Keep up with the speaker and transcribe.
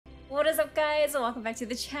What is up, guys, and welcome back to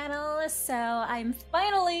the channel. So I'm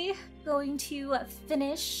finally going to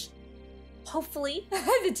finish, hopefully,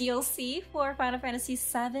 the DLC for Final Fantasy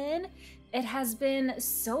VII. It has been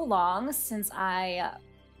so long since I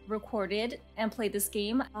recorded and played this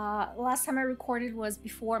game. Last time I recorded was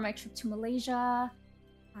before my trip to Malaysia.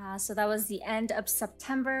 So that was the end of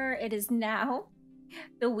September. It is now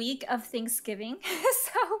the week of Thanksgiving.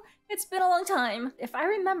 So it's been a long time. If I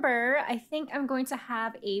remember, I think I'm going to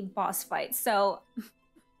have a boss fight. So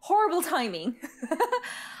horrible timing.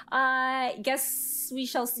 I guess we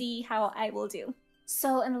shall see how I will do.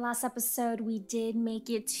 So in the last episode, we did make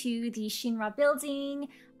it to the Shinra Building.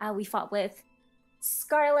 We fought with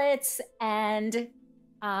Scarlet, and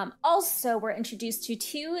also we're introduced to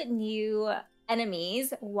two new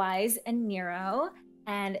enemies, Wise and Nero.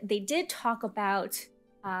 And they did talk about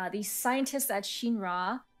the scientists at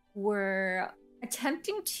Shinra were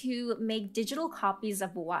attempting to make digital copies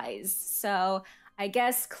of Wise. So I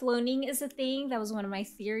guess cloning is a thing. That was one of my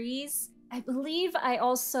theories. I believe I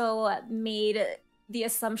also made the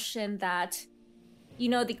assumption that, you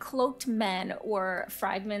know, the cloaked men were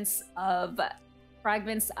fragments of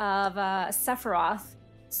Sephiroth.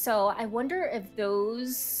 So I wonder if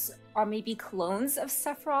those are maybe clones of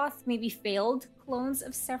Sephiroth, maybe failed clones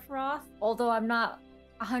of Sephiroth. Although I'm not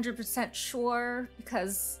 100% sure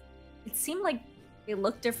because it seemed like they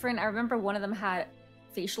looked different. I remember one of them had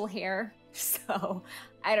facial hair, so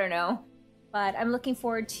I don't know. But I'm looking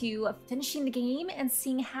forward to finishing the game and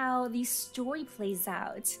seeing how the story plays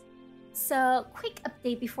out. So, quick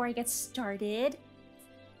update before I get started.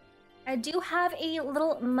 I do have a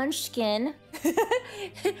little munchkin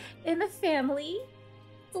in the family.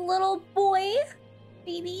 The little boy,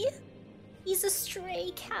 baby. He's a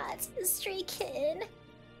stray cat, a stray kitten.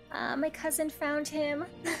 My cousin found him,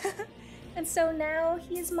 and so now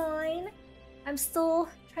he is mine. I'm still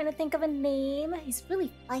trying to think of a name. He's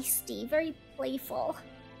really feisty, very playful.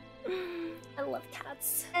 I love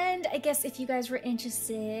cats. And I guess if you guys were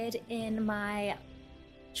interested in my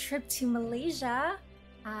trip to Malaysia,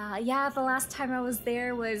 yeah, the last time I was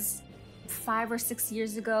there was 5 or 6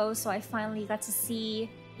 years ago, so I finally got to see,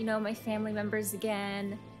 you know, my family members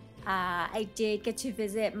again. I did get to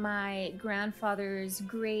visit my grandfather's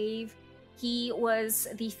grave. He was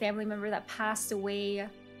the family member that passed away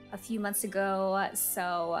a few months ago,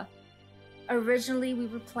 so originally we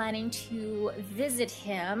were planning to visit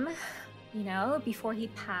him, you know, before he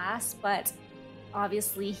passed, but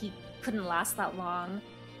obviously he couldn't last that long.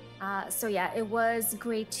 So yeah, it was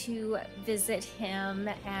great to visit him,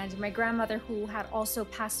 and my grandmother, who had also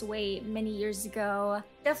passed away many years ago.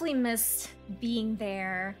 Definitely missed being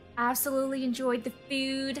there. Absolutely enjoyed the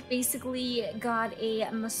food. Basically got a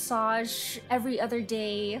massage every other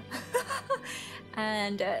day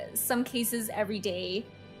and some cases every day,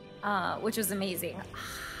 which was amazing.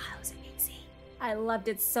 It was amazing. I loved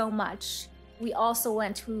it so much. We also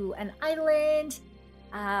went to an island.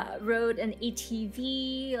 Rode an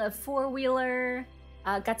ATV, a four-wheeler,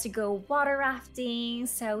 got to go water rafting,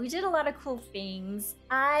 so we did a lot of cool things.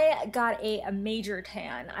 I got a major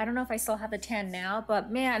tan. I don't know if I still have the tan now,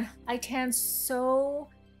 but man, I tanned so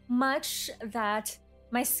much that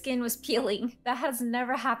my skin was peeling. That has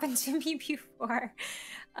never happened to me before.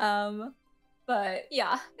 But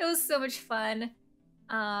yeah, it was so much fun.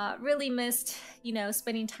 Really missed, you know,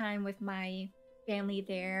 spending time with my family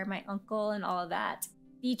there, my uncle and all of that.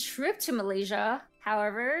 The trip to Malaysia,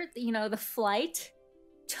 however, you know, the flight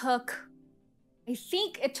took, I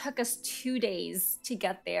think it took us 2 days to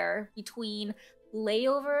get there between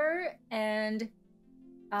layover and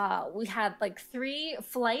we had like 3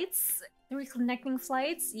 connecting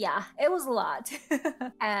flights. Yeah, it was a lot.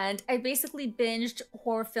 And I basically binged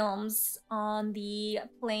horror films on the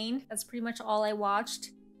plane. That's pretty much all I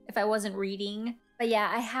watched if I wasn't reading. But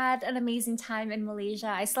yeah, I had an amazing time in Malaysia.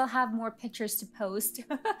 I still have more pictures to post.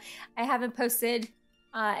 I haven't posted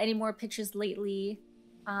any more pictures lately.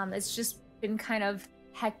 It's just been kind of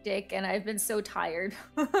hectic and I've been so tired.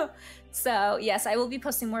 So yes, I will be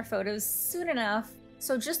posting more photos soon enough.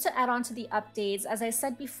 So just to add on to the updates, as I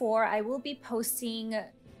said before, I will be posting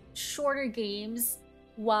shorter games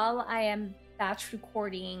while I am batch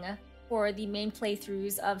recording for the main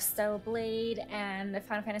playthroughs of Stellar Blade and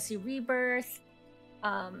Final Fantasy Rebirth.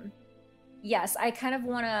 Yes, I kind of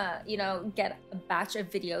want to, you know, get a batch of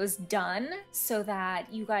videos done so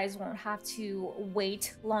that you guys won't have to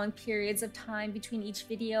wait long periods of time between each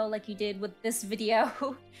video like you did with this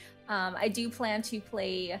video. I do plan to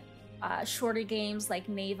play shorter games like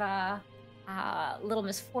Neva, Little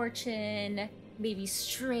Misfortune, maybe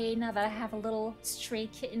Stray, now that I have a little stray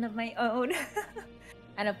kitten of my own.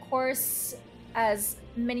 And of course, as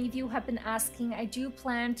many of you have been asking, I do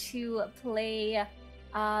plan to play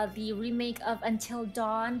the remake of Until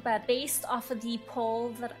Dawn, but based off of the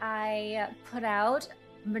poll that I put out,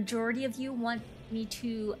 majority of you want me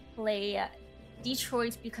to play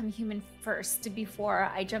Detroit Become Human first before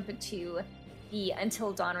I jump into the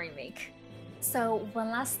Until Dawn remake. So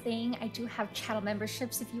one last thing, I do have channel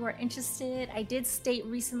memberships if you are interested. I did state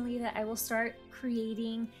recently that I will start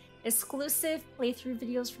creating exclusive playthrough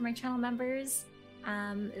videos for my channel members.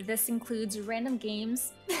 This includes random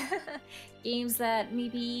games, games that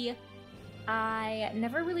maybe I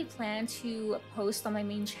never really planned to post on my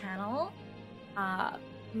main channel.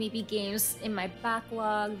 Maybe games in my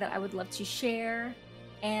backlog that I would love to share,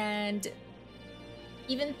 and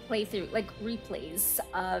even playthrough, like replays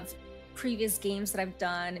of previous games that I've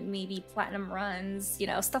done, maybe platinum runs, you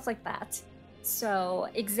know, stuff like that. So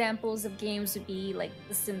examples of games would be like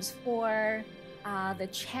The Sims 4, The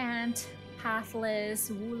Chant, Pathless,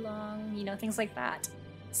 Wulong, you know, things like that.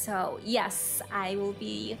 So yes, I will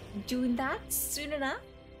be doing that soon enough.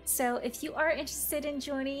 So if you are interested in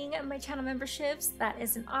joining my channel memberships, that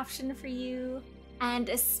is an option for you. And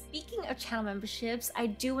speaking of channel memberships, I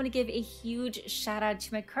do want to give a huge shout out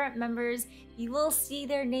to my current members. You will see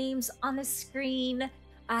their names on the screen.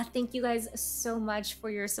 Thank you guys so much for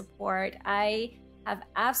your support. I have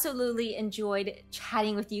absolutely enjoyed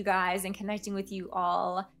chatting with you guys and connecting with you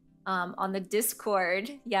all on the Discord.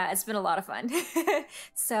 Yeah, it's been a lot of fun.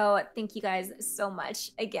 So thank you guys so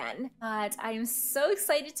much again. But I am so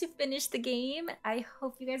excited to finish the game. I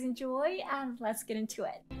hope you guys enjoy, and let's get into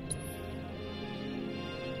it.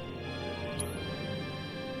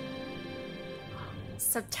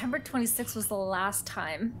 September 26th was the last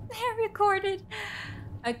time I recorded.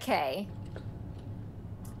 Okay.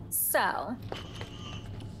 So,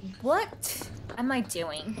 what am I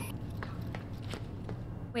doing?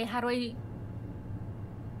 Wait, how do I...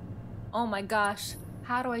 Oh my gosh.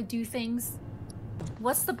 How do I do things?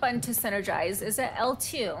 What's the button to synergize? Is it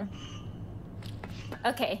L2?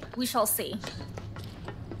 Okay, we shall see.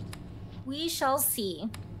 We shall see.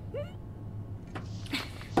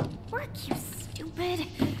 Work, you stupid.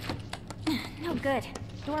 No good.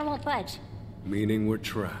 Door won't budge. Meaning we're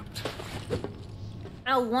trapped.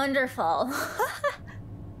 Oh, wonderful.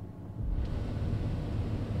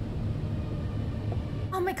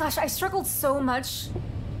 Oh my gosh, I struggled so much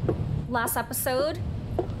last episode.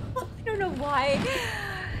 I don't know why.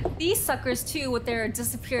 These suckers too with their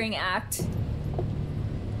disappearing act.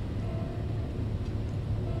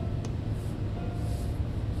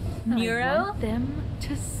 Nero? I want them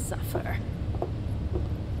to suffer.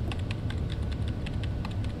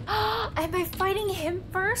 Am I fighting him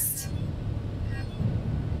first?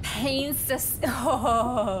 Pain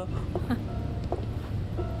oh.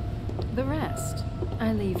 The rest,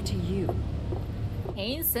 I leave to you.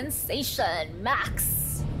 Pain sensation,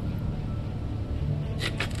 max.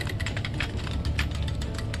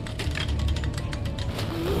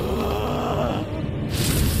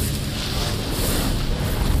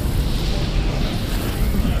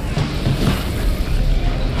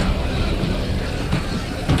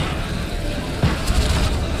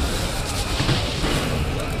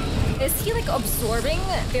 Is he like absorbing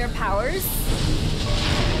their powers?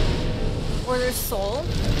 Or their soul?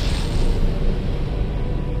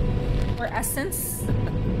 Or essence?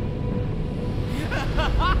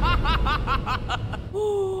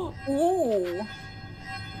 Ooh.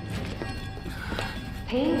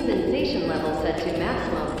 Pain sensation level set to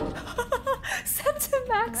maximum. Set to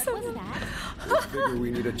maximum. What was that? I figure we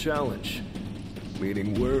need a challenge.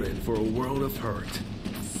 Meaning we're in for a world of hurt.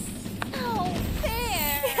 No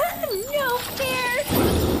fair! No fair!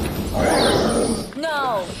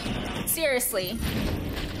 No! Seriously.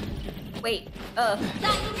 Wait, Got you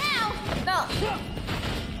now! no!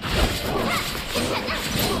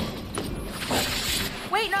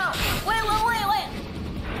 Wait, no! Wait!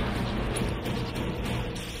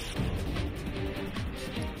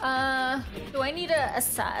 Do I need to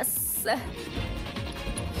assess?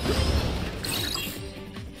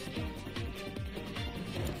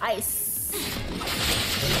 Ice.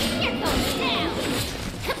 You're going down!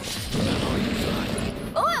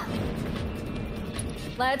 Oh!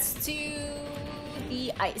 Let's do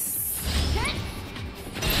the ice.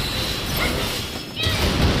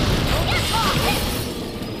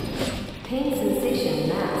 Pain sensation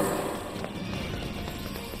mask.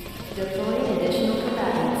 Deploying additional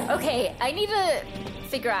combatants. Okay, I need to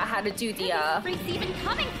figure out how to do the Where's this freak's even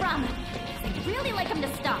coming from? I'd really like him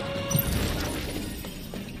to stop.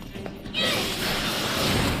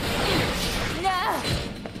 No!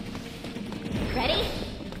 Ready?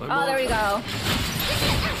 Oh, there we go.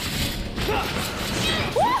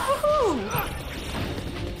 Woohoo!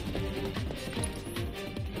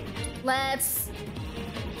 Let's...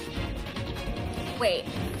 Wait.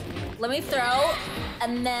 Let me throw,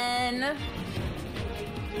 and then...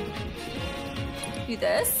 do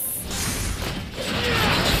this.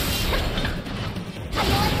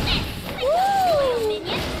 Woo!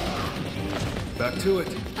 Back to it.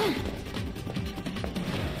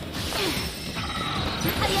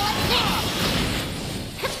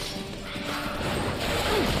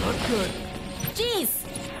 Not good. Jeez!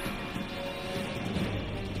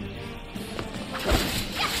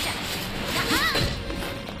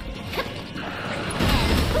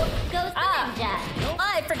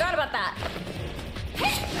 I forgot about that.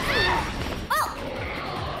 Oh!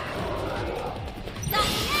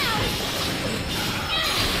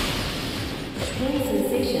 Pain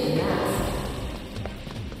sensation masked.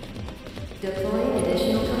 Deploying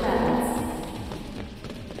additional combatants.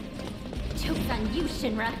 Joke's on you,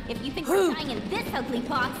 Shinra, if you think we're dying in this ugly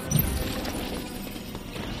box.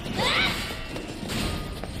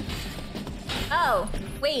 Oh,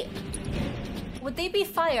 wait. Would they be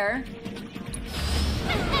fire?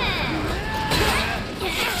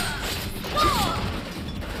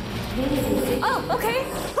 Oh, okay.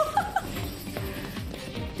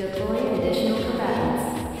 Deploying additional combatants.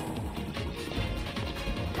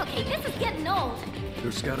 Okay, this is getting old.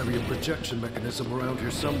 There's gotta be a projection mechanism around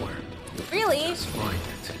here somewhere. Really? Let's find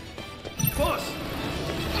it. Boss!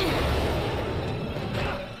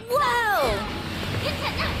 Whoa!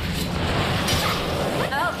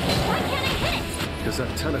 Oh, Why can't I hit it? Because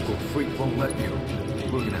that tentacle freak won't let you.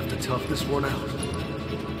 We're gonna have to tough this one out.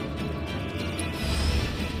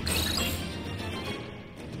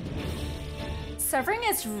 severing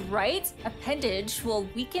its right appendage will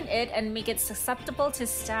weaken it and make it susceptible to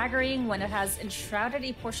staggering when it has enshrouded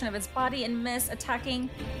a portion of its body and miss attacking.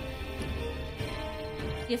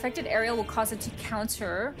 The affected area will cause it to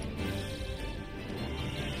counter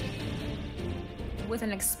with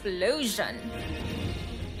an explosion.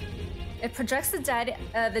 It projects the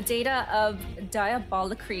data of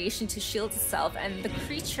diabolic creation to shield itself, and the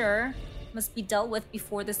creature must be dealt with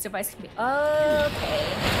before this device can be... Okay.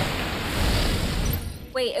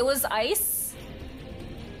 Wait, it was ice?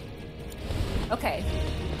 Okay.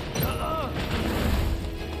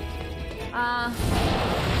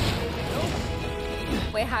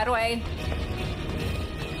 Wait, how do I...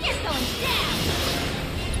 You're going down!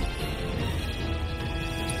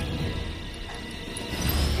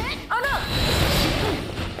 Oh no!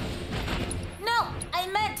 No, I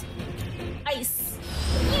meant ice.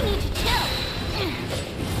 You need to chill.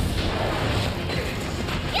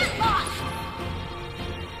 Get lost!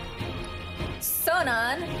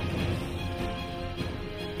 Sonon.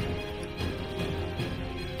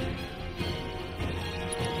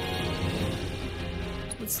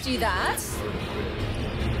 Let's do that.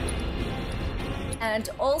 And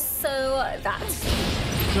also that.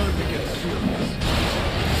 Time to get serious.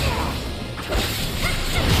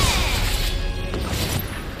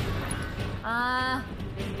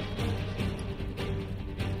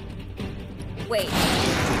 Wait.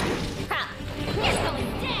 Crap. You're going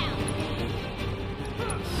down!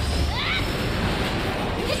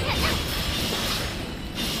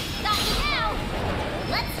 Got you now!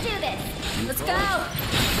 Let's do this! Let's go!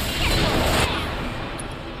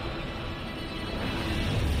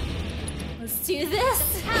 Let's do this!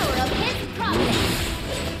 Power of his providence!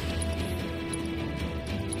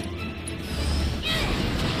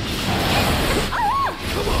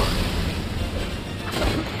 Come on!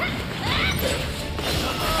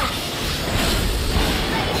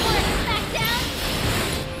 Ready for a smackdown?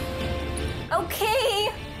 Okay!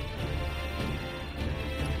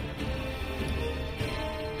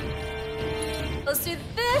 Let's do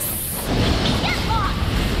this! Get lost!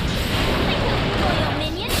 Thank you, royal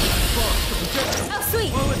minion! Oh,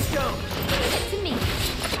 sweet! Oh, let's go! Leave it to me!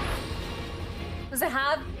 Does it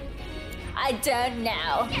have? I don't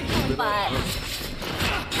know. But...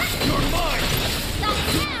 You're mine! Got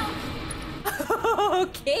it now!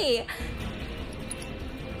 okay.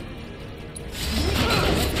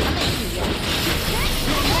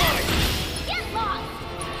 Get lost!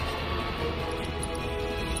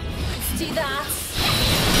 Let's do that.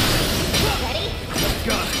 Ready?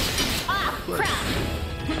 Got it! Ah, crap!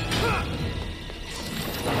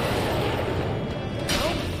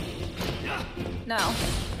 No.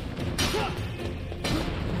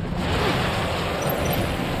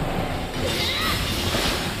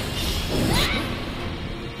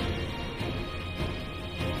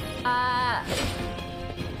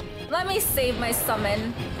 Let me save my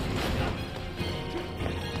summon.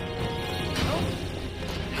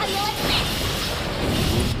 How you like this?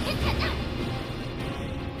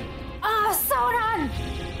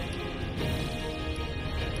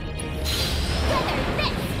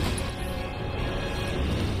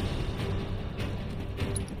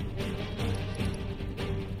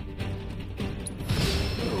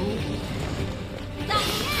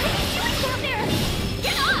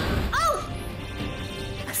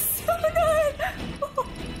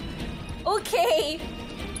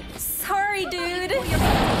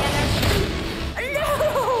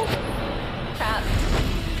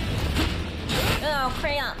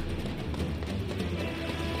 hurry up.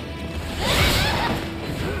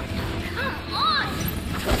 Come on!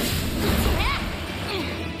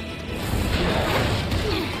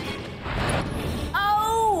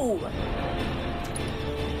 Oh!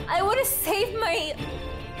 I would have saved my...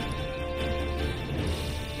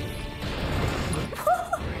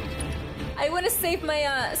 I would have saved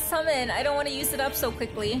my summon. I don't want to use it up so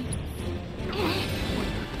quickly.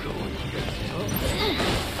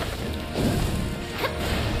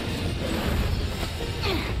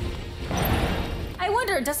 I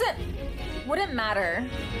wonder, would it matter?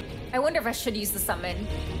 I wonder if I should use the summon.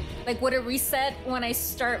 Like, would it reset when I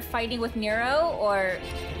start fighting with Nero, or...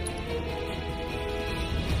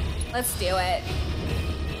 Let's do it.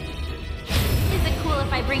 Is it cool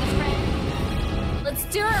if I bring a friend? Let's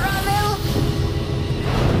do it, Ramu!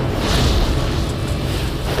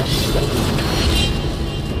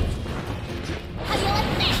 How do you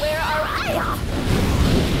like this? Where are I?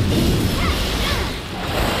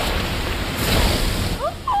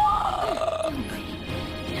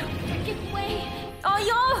 No freaking way! Oh,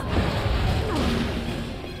 y'all!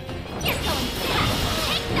 You're going fast!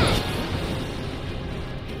 Take that!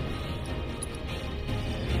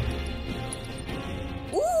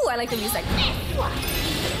 Ooh, I like the music. Little...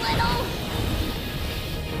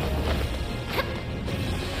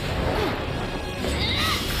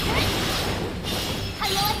 How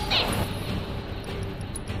do you like this?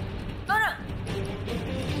 Oh, no!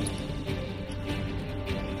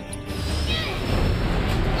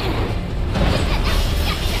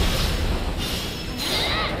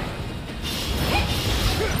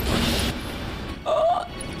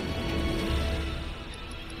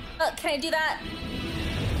 Oh! Can I do that?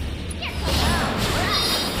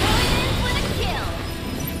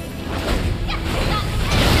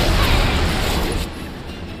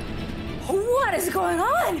 What is going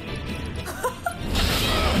on?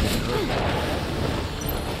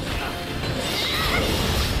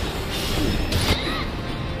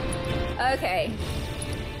 Okay.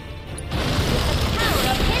 Power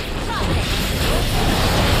of his prophet.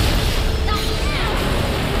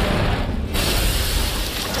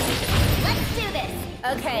 Let's do this.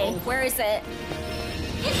 Okay, where is it?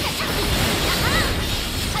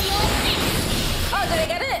 How you like this? Oh, did I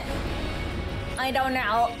get it? I don't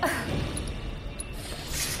know.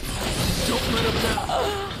 Don't let him down.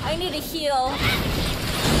 I need a heal.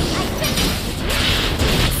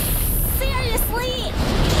 Seriously?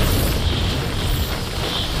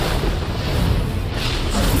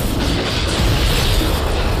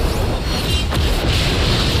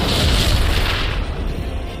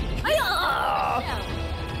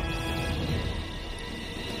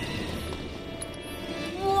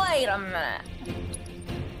 Wait a minute.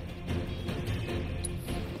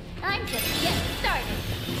 I'm just getting started.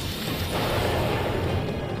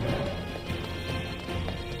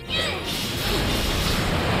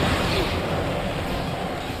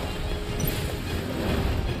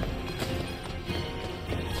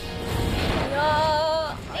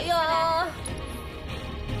 Yeah.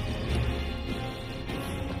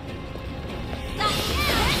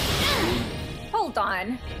 Hold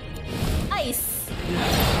on. Ice.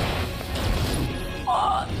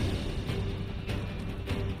 Oh.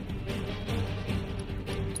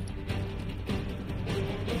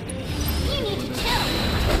 You need to chill.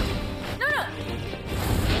 No, no.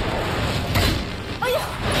 Oh, yeah.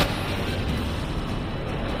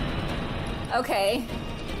 Okay.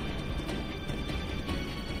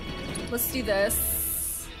 Let's do this.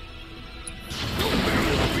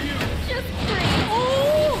 Just breathe.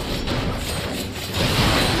 Oh!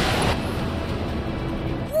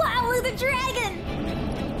 Wow, look at the dragon!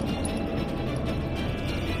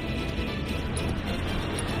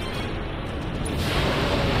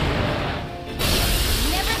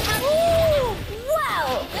 Never come. Ooh! Wow!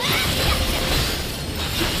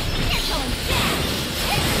 You're going fast.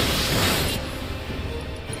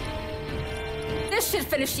 This should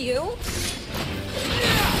finish you.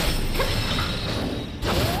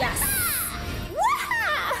 Yes.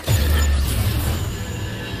 Wah!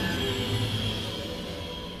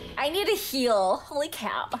 I need a heal. Holy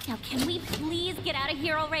cow. Now, can we please get out of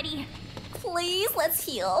here already? Please, let's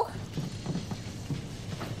heal.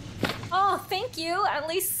 Oh, thank you. At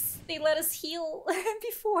least they let us heal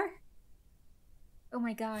before. Oh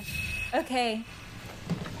my gosh. Okay.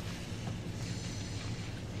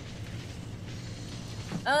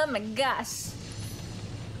 Oh my gosh.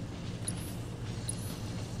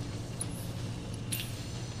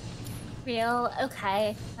 Real?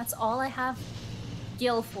 Okay. That's all I have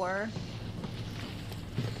gil for.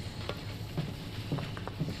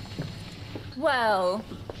 Whoa.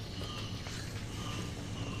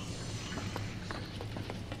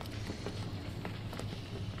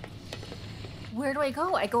 Where do I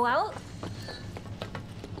go? I go out?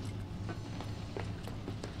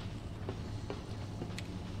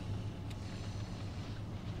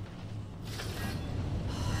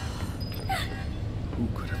 Who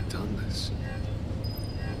could have done this?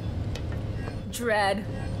 Dread.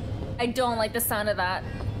 I don't like the sound of that.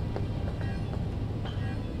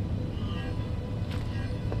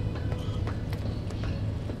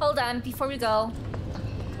 Hold on, before we go.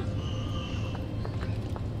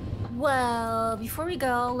 Well, before we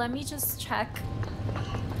go, let me just check.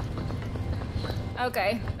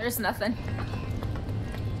 Okay, there's nothing.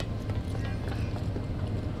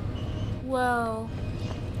 Whoa.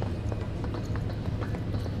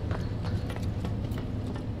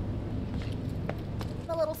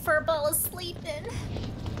 The little furball is sleeping.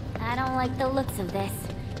 I don't like the looks of this.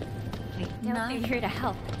 I doubt they're here to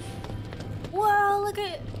help. Whoa, look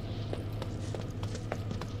at...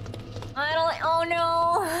 I don't like... Oh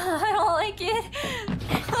no! I don't like it!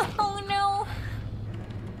 Oh no!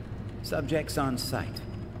 Subjects on site.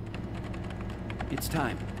 It's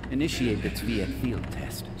time. Initiate the Tviet field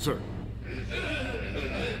test. Sir.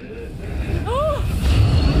 Oh!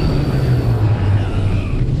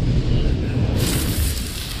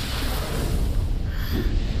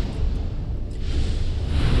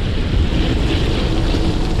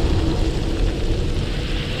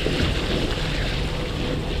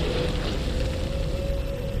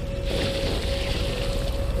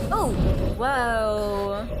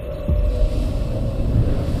 Whoa.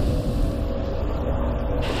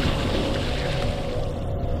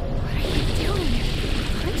 What are you doing?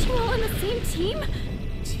 Aren't you all on the same team?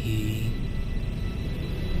 Team?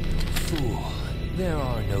 Fool. There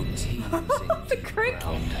are no teams in The crick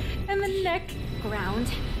ground. and the neck.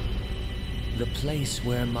 Ground. The place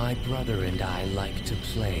where my brother and I like to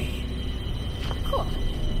play. Cool.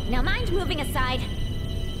 Now mind moving aside.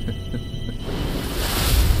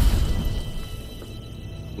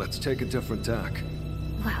 Let's take a different tack.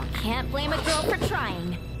 Well, can't blame a girl for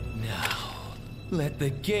trying. Now, let the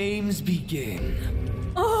games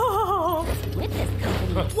begin. Oh! With this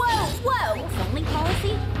company. Whoa! Whoa! Freaks only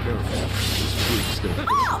policy? Careful. These freaks don't...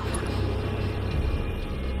 Oh!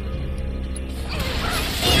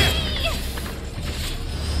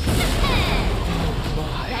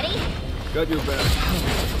 Ready? Got your back.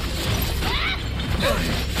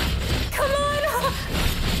 Come on!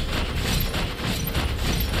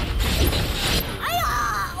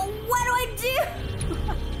 What do I do?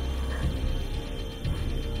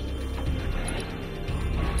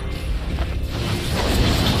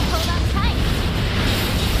 Hold on tight.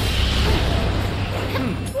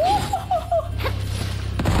 Whoa!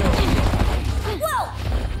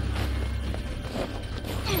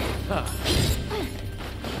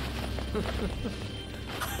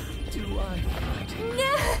 Do I fight it?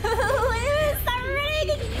 No! It's already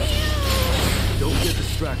confused! Don't get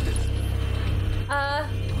distracted.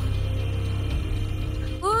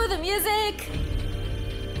 Ooh, the music!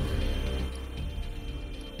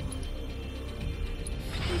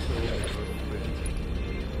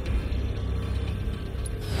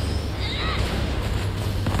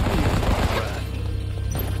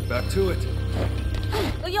 Back to it.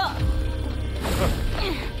 Oh, yeah!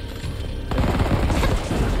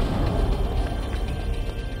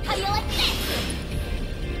 How do you like this?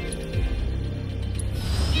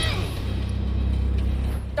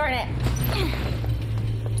 Darn it.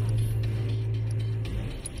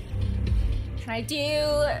 Can I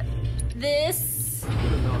do this?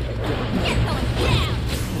 You're going down!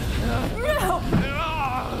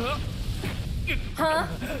 No! Huh?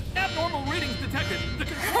 Abnormal readings detected.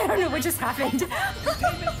 I don't know what just happened.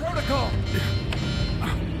 Containment protocol.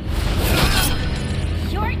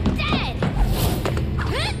 You're dead!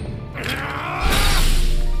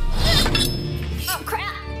 Oh,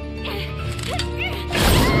 crap!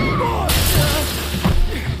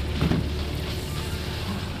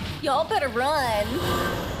 Y'all better run.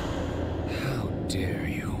 How dare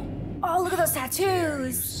you? Oh, look at those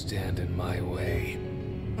tattoos. Stand in my way.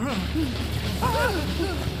 Run!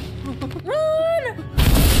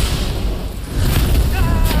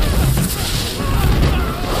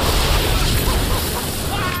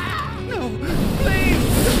 No,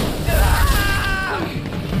 please.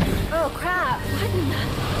 Oh, crap.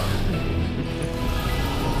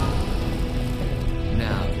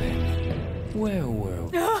 Now then, where were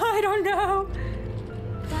we? I don't know.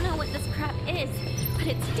 Don't know what this crap is, but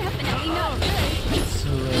it's definitely not good.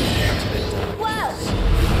 Surrender to the dark. Whoa!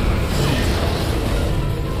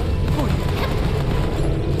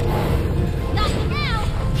 Not now!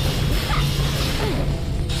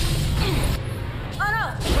 Oh no!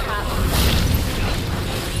 Crap.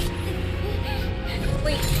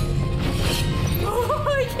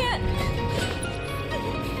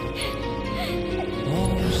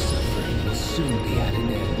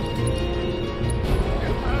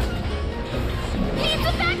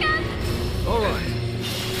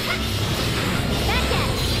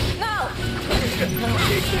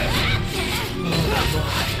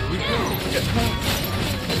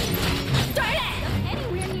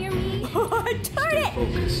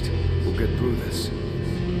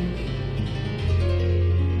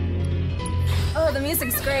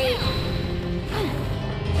 music's great.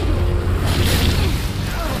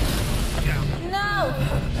 No!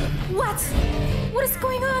 What? What is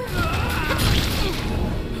going on?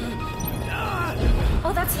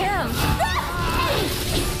 Oh, that's him.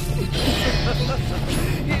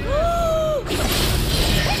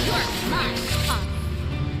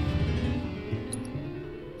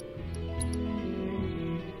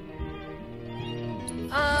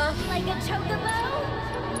 Like a chocobo?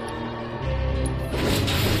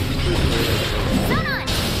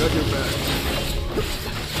 Got your back.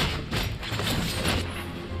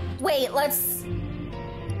 Wait, let's...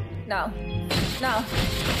 No. No.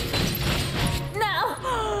 No!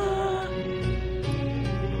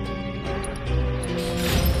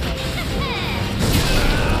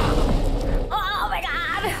 Oh my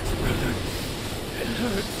god! It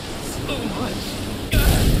hurts so much.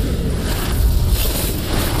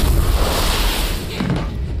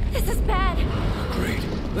 This is bad. Great.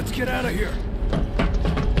 Let's get out of here.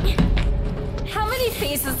 How many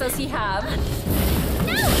faces does he have?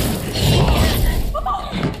 This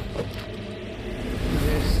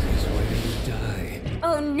is where you die.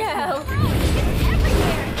 Oh no!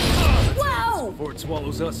 Whoa! Before it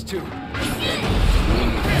swallows us too.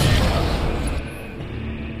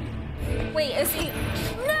 Wait, is he...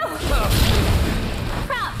 No!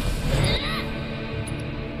 Crap!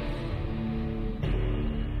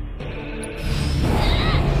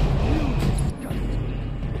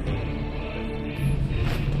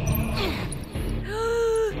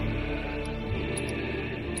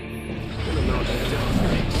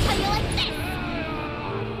 How you like this?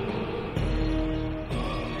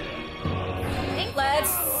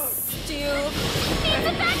 Let's do... Needs a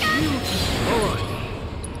backup! All right.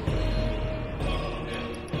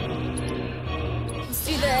 Let's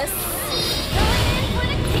do this. Going in for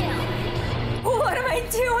the kill. What am I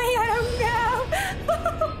doing? I don't know.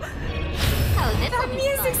 Oh, this That will be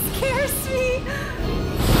music fun. scares me.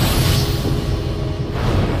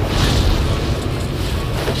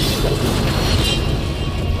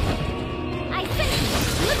 I think.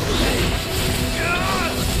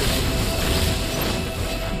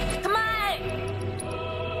 Come on.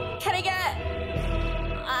 Can I get...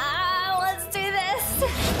 let's do this.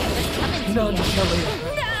 None, Kelly.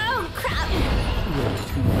 No, crap.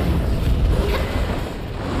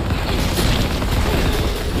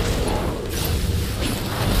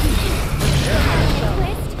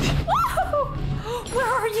 Whoa! Where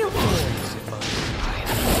are you?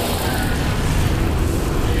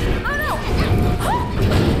 Oh no!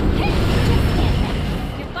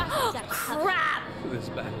 Your boss has got covered. Crap! This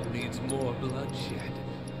battle needs more bloodshed.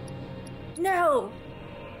 No!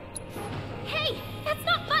 Hey, that's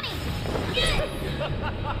not funny.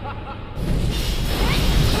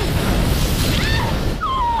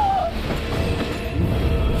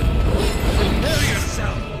 Prepare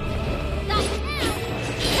yourself. Not now.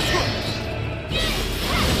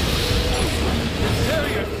 Prepare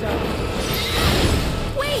yourself.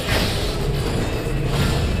 Wait!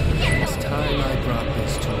 It's time I brought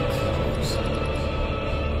this to a close.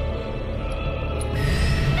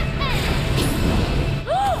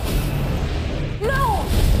 No!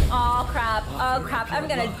 Oh crap, oh crap, I'm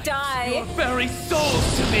gonna die. Your very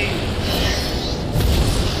souls to me.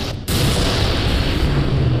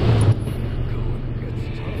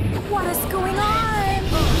 What is going on?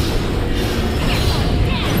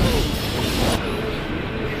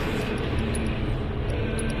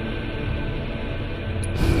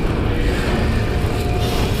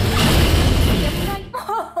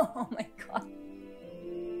 Oh my god.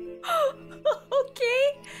 Okay.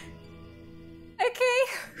 Okay.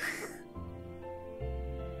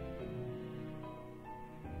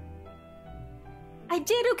 I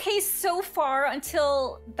did okay so far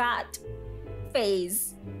until that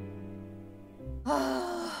phase.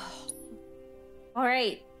 All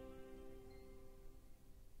right.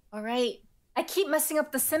 All right. I keep messing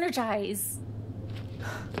up the synergize.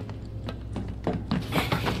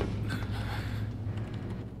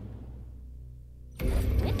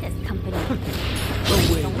 With this company.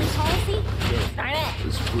 Oh wait. Only policy? Darn it.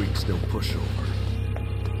 This freak's no pushover.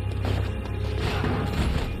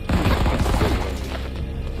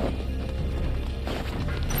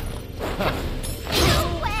 No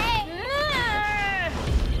way!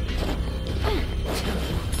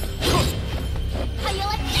 How you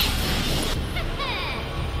like this?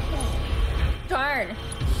 Darn.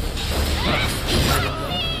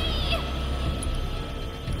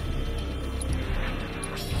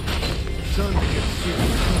 Son gets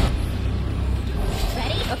serious.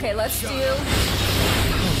 Ready? Okay, let's do...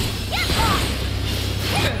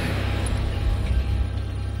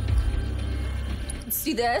 Let's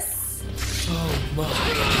do this. Oh my.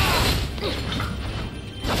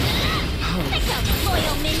 Pick up,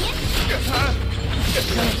 loyal minion!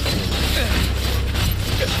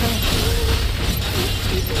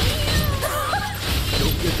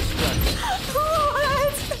 Don't get distracted.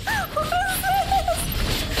 What? What is this?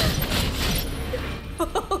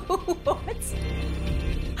 What?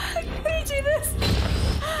 How do you do this?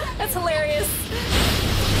 That's hilarious.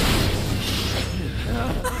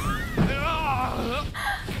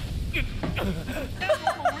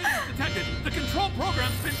 Detected. The control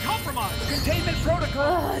program's been compromised. Containment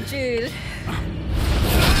protocol! Oh, dude.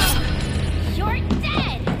 You're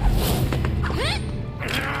dead!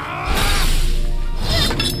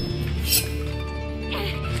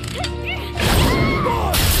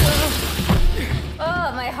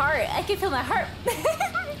 Oh, my heart. I can feel my heart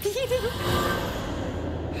beating.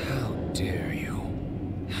 How dare you?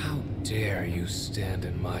 How dare you stand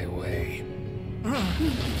in my way?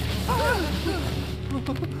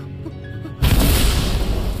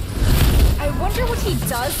 I wonder what he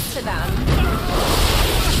does to them.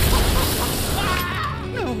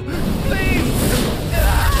 No, please!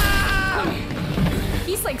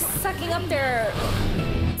 He's like sucking up their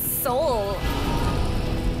soul.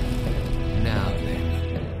 Now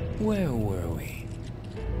then, where were we?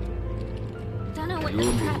 Don't know what this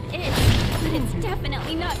crap is, but it's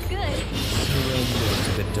definitely not good. Surrender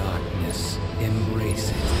to the darkness. Embrace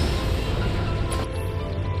it.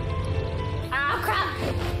 Ah, crap!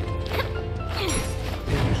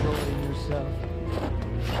 Controlling yourself.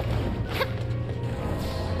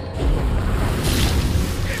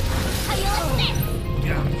 How do you like this?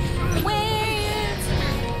 Wait!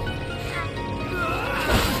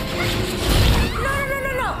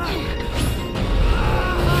 No!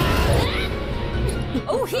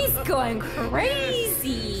 Oh, he's going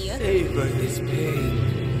crazy! Savor this pain.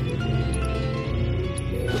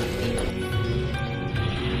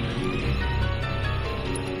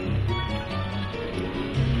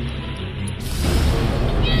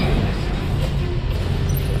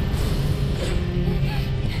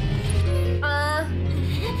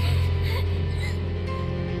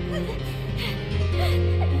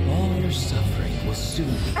 All your suffering will soon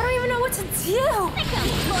be. I don't even know what to do! Pick up,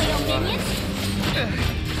 loyal minion!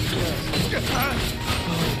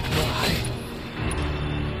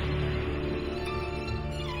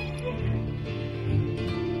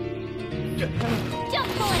 Don't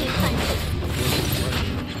pull any punches!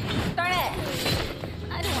 Darn it!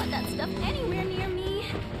 I don't want that stuff anywhere near me.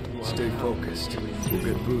 Stay focused. We'll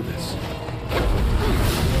get through this.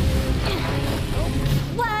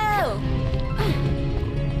 Whoa!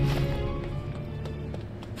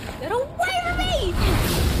 Get away from me!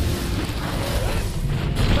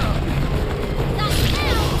 Not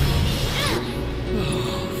now!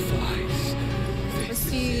 Let's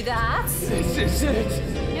do that. This is it!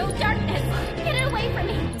 No darkness! Get it away from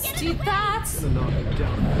me! Let's Get do it away! that. Knock it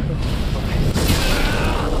down.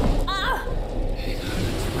 Ah! It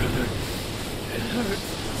hurts, brother. It hurts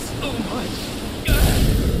so much.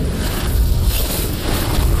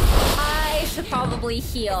 I should probably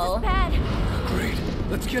heal. Bad. Great.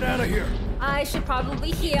 Let's get out of here. I should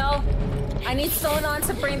probably heal. I need Sonon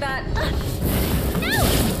to bring that. No!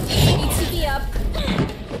 I need to be up.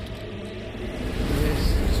 This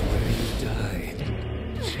is where you die.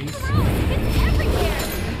 Chase Oh, it's everywhere!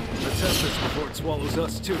 Let's have this before it swallows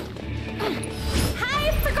us too.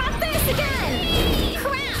 I forgot this again!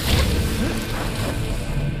 Crap!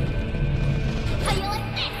 How you like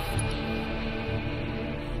this?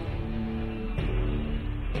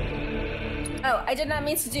 Oh, I did not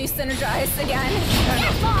mean to do synergize again.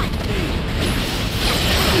 Get lost!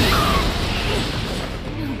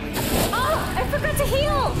 Oh, I forgot to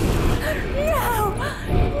heal! No!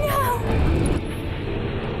 No!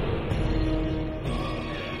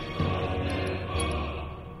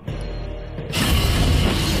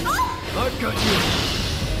 I've got you.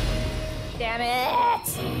 Damn it!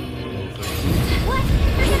 What?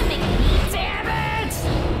 You're gonna make me... Damn it!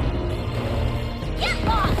 Get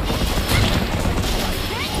lost!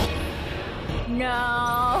 No!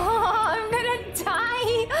 I'm gonna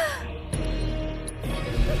die!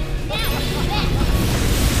 Now, for that!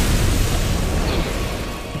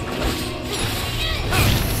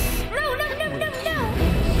 No!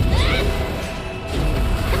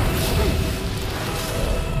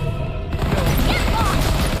 Get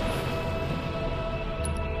lost!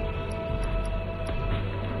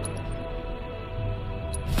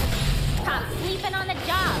 Stop sleeping on the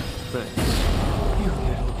job! Thanks.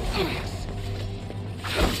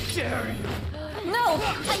 How dare you! No!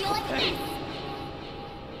 How you like this?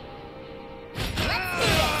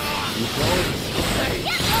 You call it? Get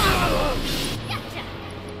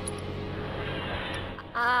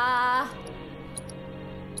Now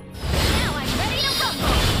I'm ready to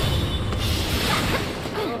rumble!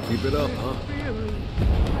 Keep it up, huh?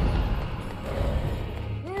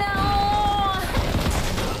 No!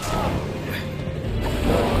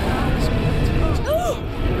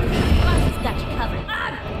 Boss has got you covered.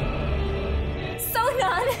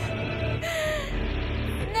 Sonon!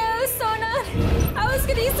 No, Sonon! I was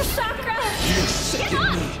gonna use the chakra! Get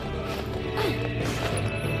off!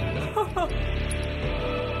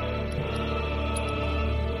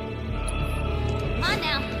 Come on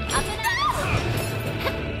now, up and up!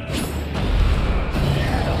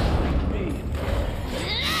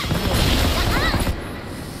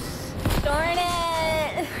 Darn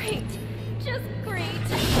it! Great, just great.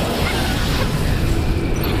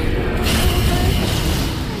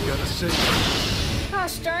 You gotta save it.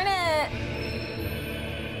 Gosh darn it!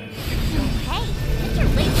 Hey, get your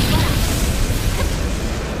lazy butt up.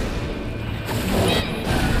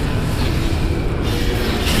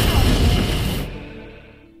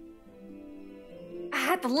 I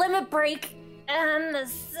had the limit break and the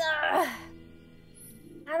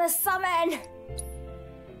summon.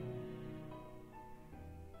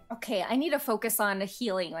 Okay, I need to focus on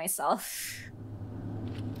healing myself.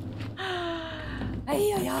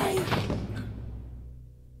 Ay ay ay.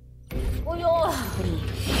 Oh, yo. A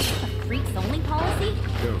freaks only policy?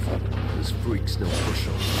 Careful. This freak's no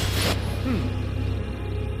pushover.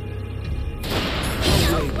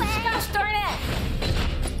 No way! Gosh darn it!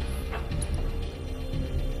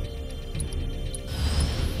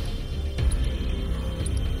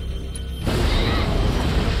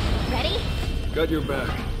 Ready? Got your back.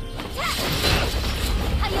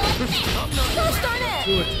 How you like this? Gosh darn it!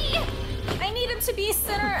 Do it. I need him to be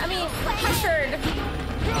pressured.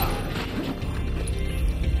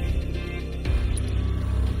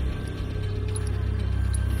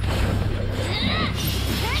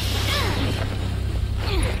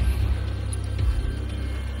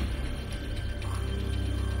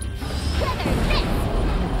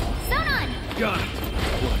 Got it.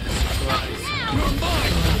 What a surprise. You're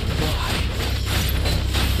mine.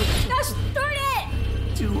 Gosh darn it!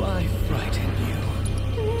 Do I frighten you?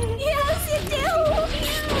 Yes, you do!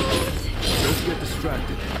 Don't get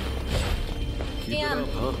distracted. Keep Damn. it up,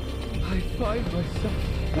 huh? I find myself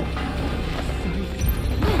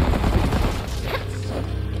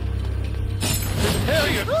Prepare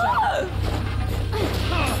yourself!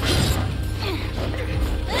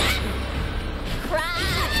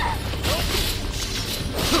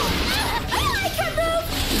 I can't move!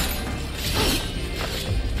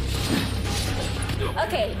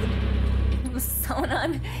 Okay.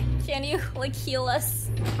 Sonon, can you, like, heal us?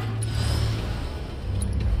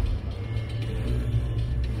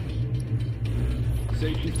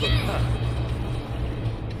 Safety first.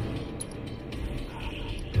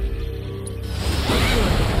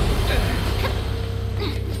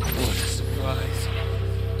 What a surprise.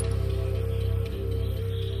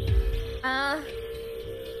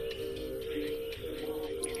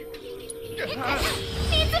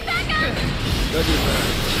 Needs a backup! Got your back.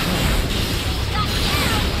 Not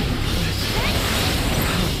now!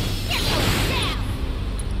 Get those down!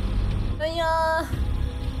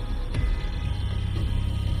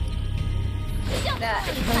 Don't That-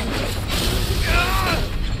 pull any punches.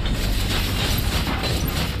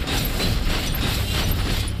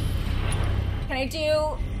 Can I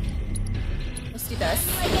do... Let's do this.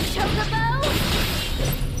 Like a chocobo?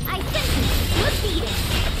 I sense you beating.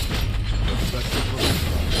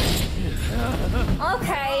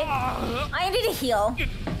 Okay. I need to heal.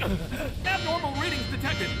 Abnormal readings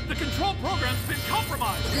detected. The control program's been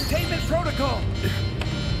compromised. Containment protocol!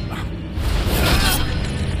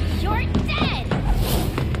 You're dead!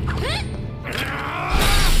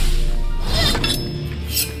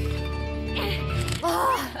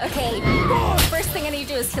 Okay. First thing I need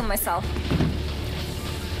to do is heal myself.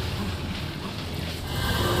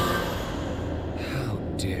 How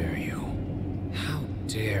dare you? How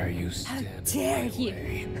dare you stand dare in my you.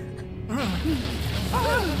 way?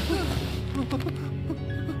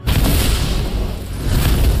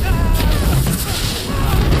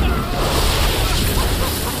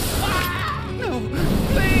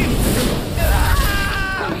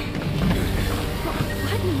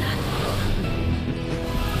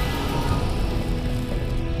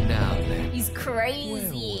 Now then, He's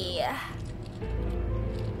crazy. I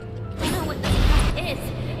don't know what this stuff is,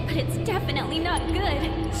 but it's definitely not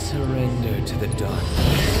good. surrender to the dark.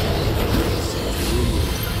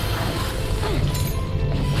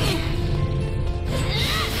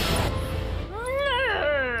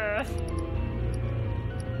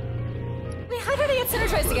 Wait, how did I get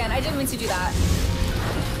synergized again? I didn't mean to do that.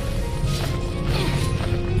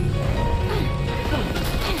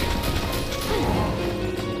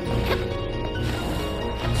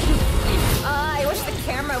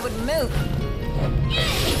 Move.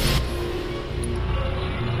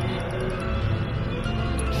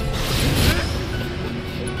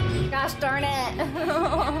 Gosh darn it.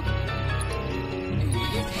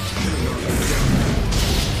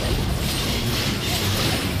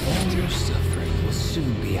 All your suffering will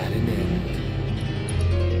soon be at an end.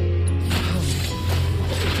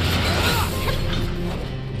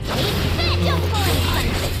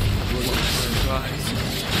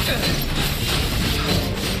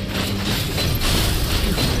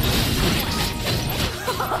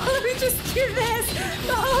 Let me just do this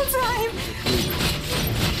the whole time.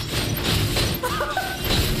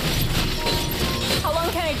 How long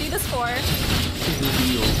can I do this for? It'll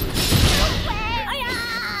be over.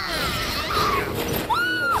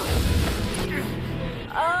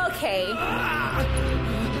 Okay.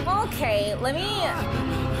 Okay, let me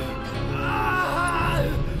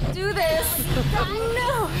do this.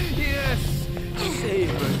 No! Yes!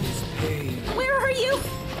 Savor this pain. Where are you?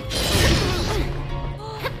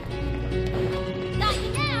 Got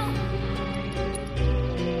you now.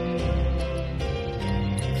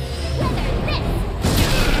 Weather this.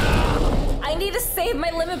 I need to save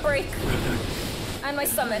my limit break. And my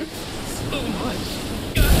summon. So much.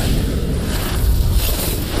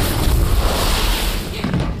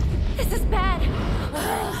 This is bad.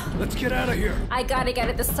 Let's get out of here. I gotta get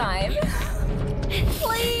it this time.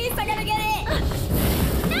 Please, I gotta get it.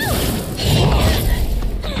 No!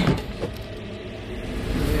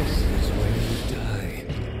 This is where you die.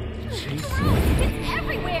 Chasing. It's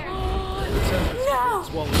everywhere. No!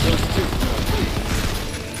 Swallow those two.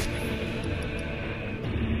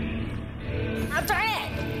 I'm trying it.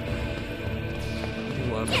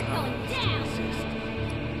 You are Get going down.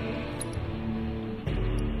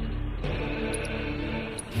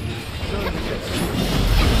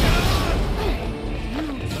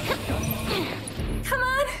 Come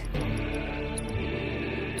on.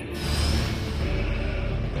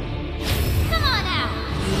 Come on out.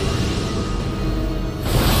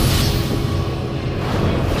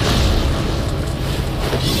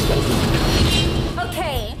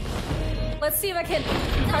 Okay. Let's see if I can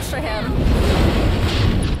pressure him.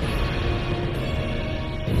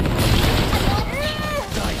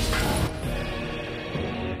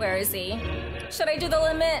 Where is he? Should I do the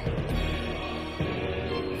limit?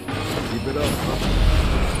 Keep it up, huh?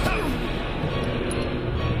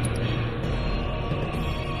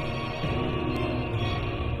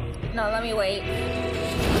 No, let me wait.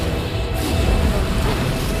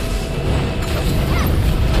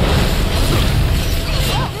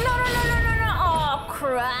 No. Oh,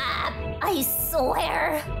 crap. I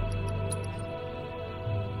swear.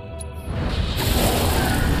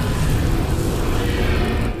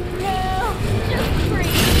 No. Just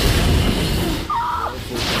breathe.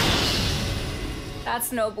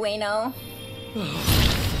 That's no bueno.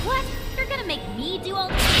 What? You're gonna make me do all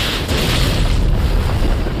this?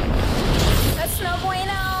 That's no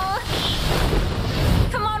bueno.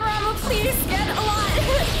 Come on, Rama, please get a lot.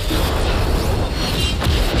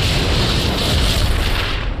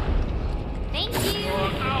 Thank you.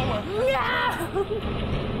 No.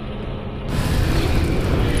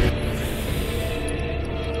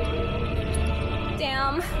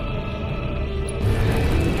 Damn.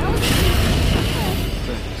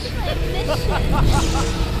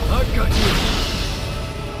 I got you.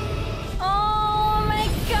 Oh my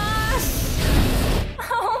gosh.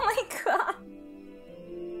 Oh my god.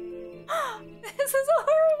 This is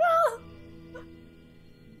horrible.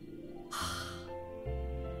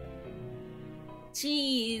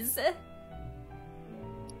 Jeez.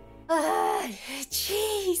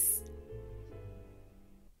 Jeez.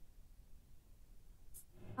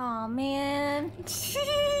 Oh man.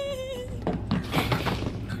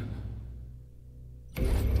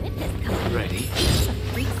 Ready? A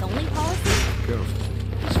freaks only policy? Careful.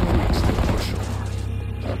 These freaks still push on.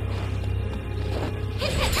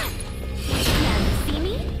 Now you see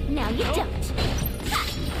me, now you don't.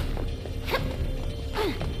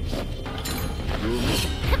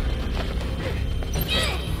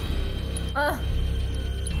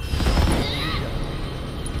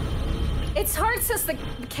 It's hard since the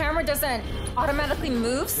camera doesn't automatically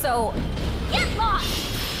move, so Get lost!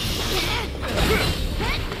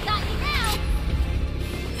 Got you now!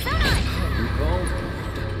 Sonon! Recalled?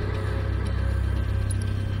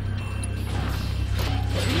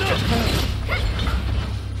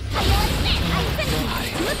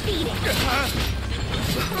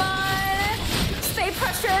 come on! Stay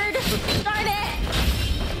pressured! Darn it!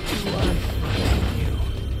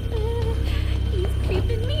 He's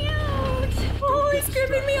creeping me out! Oh, he's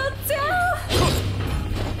creeping me out too!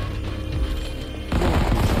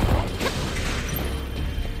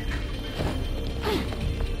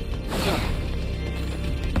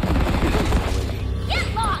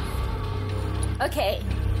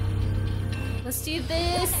 do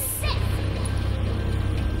this.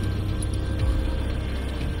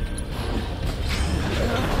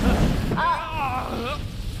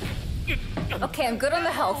 Okay, I'm good on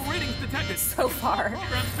the health Readings detected. so far.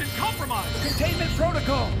 Program's been compromised. Containment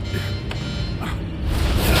protocol!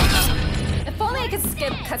 If only I could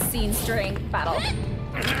skip cutscenes during battle.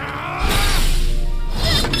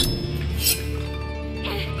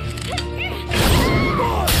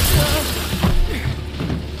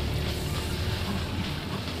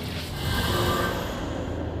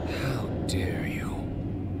 How dare you?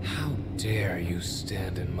 How dare you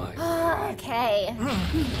stand in my Okay.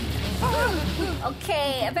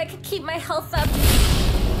 Okay, if I could keep my health up.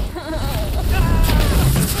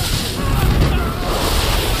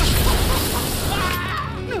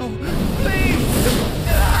 No, please!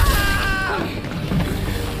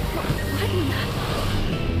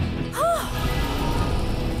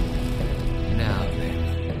 Now then,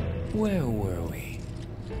 where were we?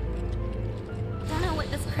 Don't know what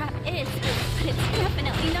this crap is, but it's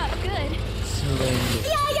definitely not good. Surrender.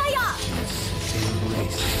 Yeah.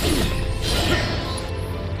 Embrace it.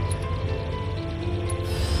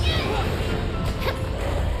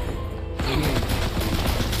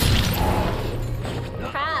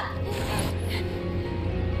 Crap.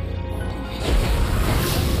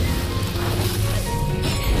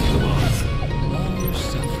 All your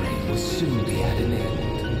suffering will soon be at an end.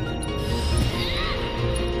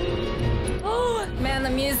 Oh, man, the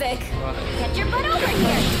music. Get your butt over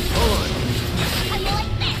here! How you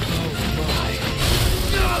like this?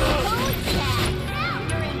 Hold that! Now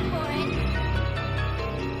you're in for it!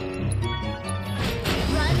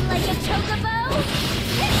 Run like a chocobo!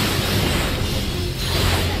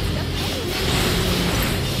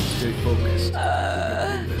 Stay focused. We're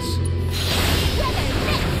gonna do this. Together,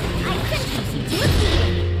 this! I can teach you to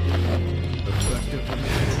a Effective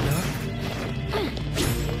enough?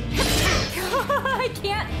 I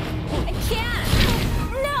can't.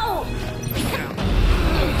 No!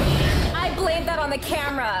 I blame that on the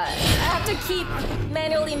camera. I have to keep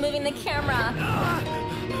manually moving the camera.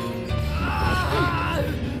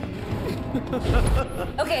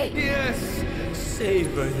 Okay. Yes!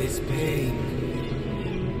 Savor this pain.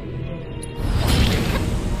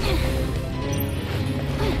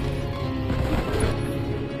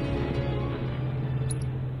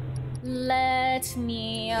 Let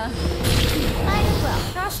me. Might as well.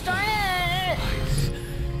 Gosh darn it!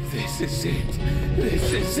 This is it.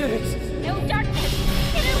 This is it. No darkness!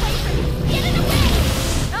 Get it away from me! Get it away!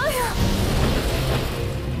 Oh yeah.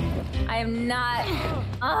 I am not.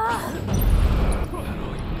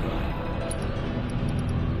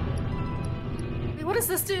 Wait, what does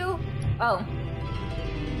this do? Oh.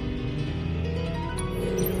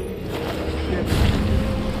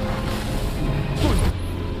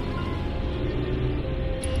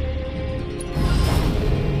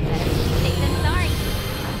 Say them sorry.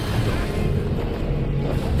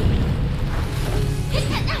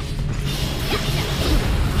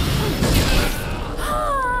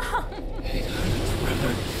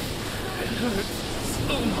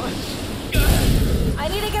 I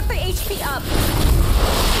need to get the HP up.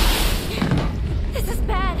 This is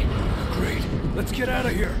bad. Great. Let's get out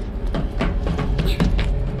of here.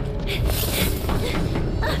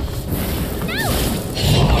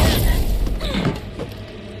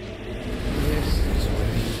 This is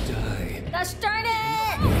where you die. Gosh darn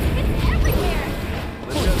it! It's everywhere.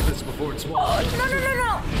 Let's end this before it's lost. No.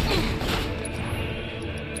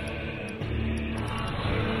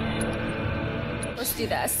 Let's do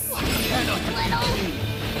this. Little.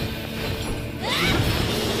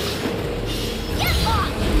 Get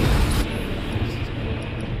lost.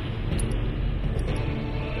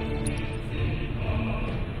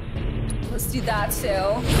 Let's do that too.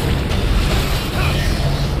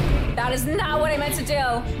 That is not what I meant to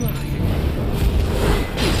do.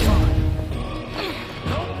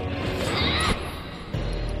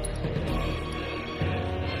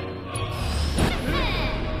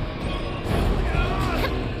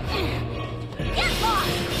 Get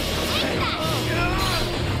lost. Take that.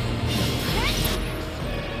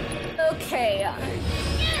 Okay.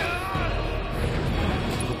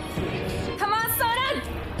 Come on, Soda!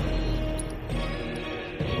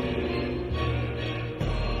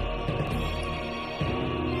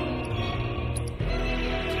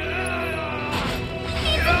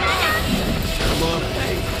 Come on.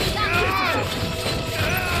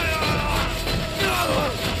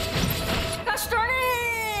 Gosh darn it!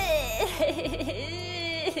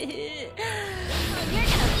 You're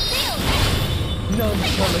gonna feel that.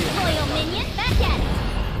 Loyal minion, back at it.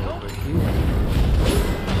 Over here.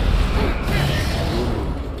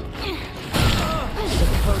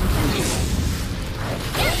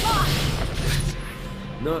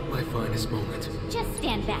 Not my finest moment. Just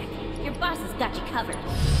stand back. Your boss has got you covered.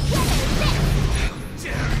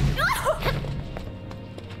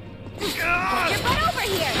 Get your butt over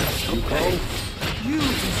here! You call? You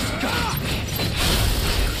disgust me!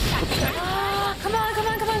 Come on, come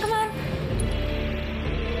on, come on, come on!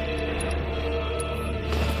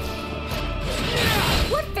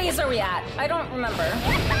 What phase are we at? I don't remember.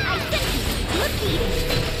 I said good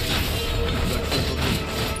beating.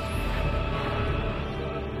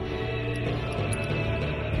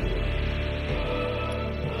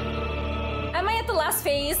 Am I at the last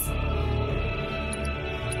phase?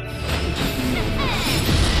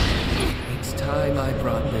 It's time I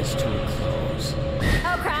brought this to a close.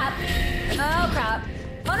 Oh crap! Oh crap!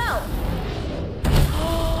 Oh no!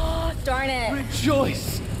 Oh, darn it!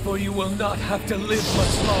 Rejoice, for you will not have to live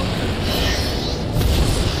much longer.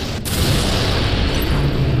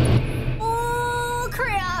 Oh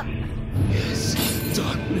crap! Yes,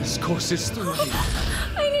 darkness courses through you.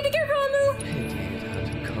 I need to get Ramu! Pity it had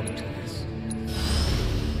to come to this.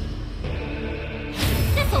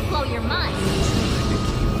 This'll blow your mind.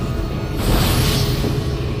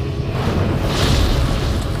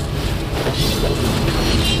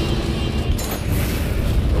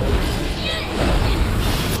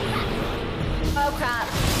 Oh crap!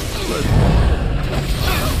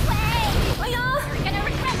 Oh yeah! You're gonna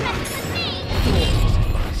regret messing with me.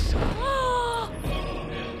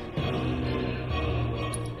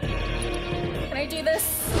 Can I do this?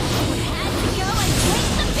 Had to go and take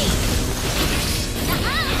the beat.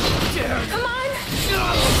 Come on!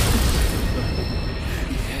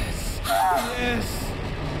 Yes!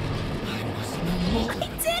 I must know more I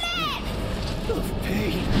did it! of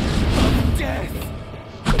pain, of death.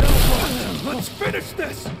 Now what? Let's finish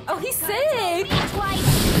this! Oh, he's sick! Twice.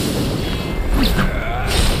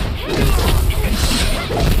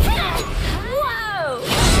 Whoa!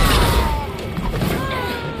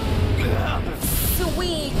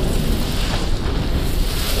 Sweet!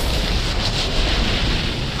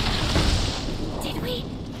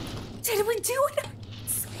 Did we do it?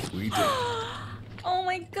 We did. Oh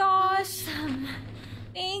my gosh!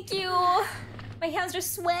 Thank you! My hands are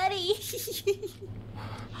sweaty!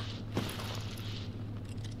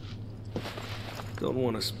 Don't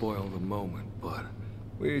want to spoil the moment, but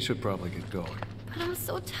we should probably get going. But I'm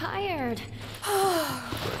so tired.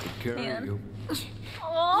 Take care Man. of you.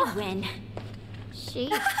 Oh, Win. She.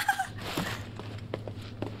 oh,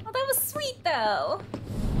 that was sweet though.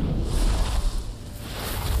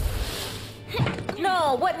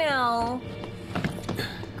 No, what now?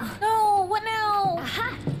 No, what now?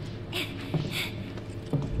 Aha!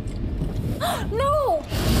 No!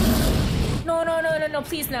 No, no, no, no, no,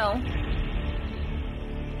 please no.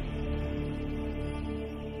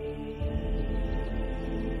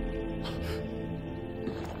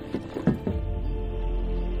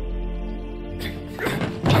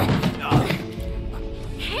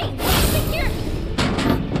 Hey, what's in here?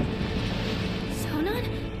 Sonon?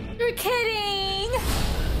 You're kidding!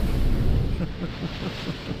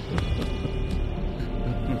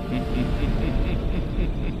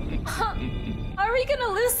 Are we gonna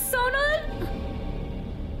lose Sonon?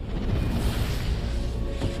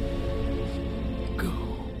 Go.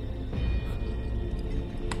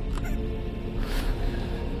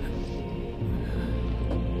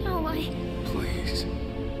 No, Please.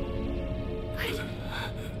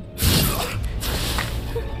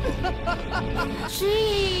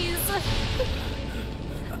 Jeez!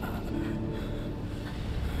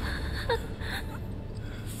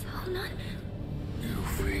 Sonon?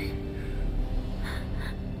 Yuffie.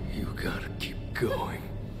 You gotta keep going.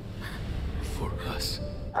 For us.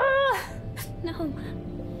 No.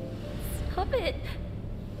 Stop it.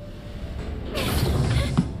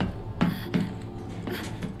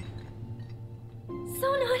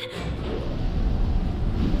 Sonon!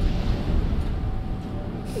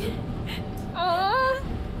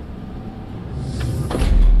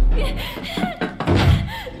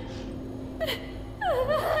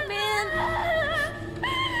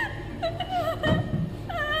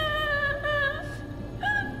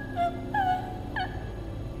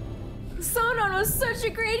 Sonon was such a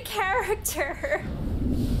great character.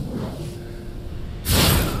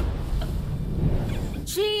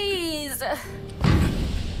 Jeez.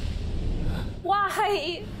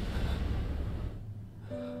 Why?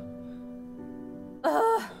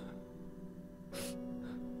 Ugh.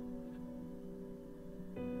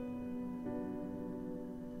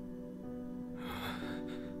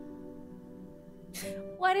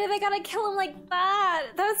 Why do they gotta kill him like that?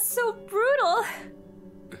 That's so brutal.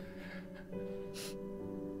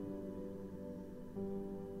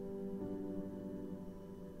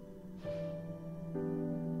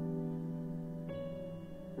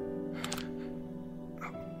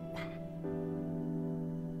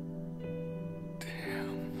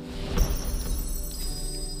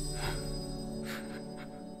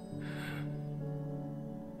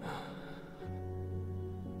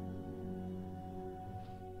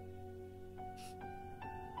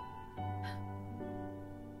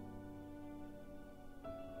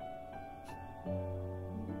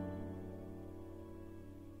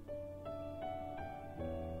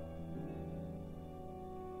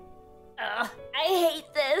 Ugh, I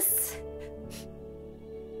hate this.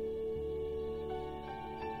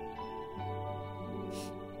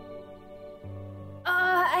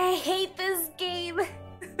 I hate this game.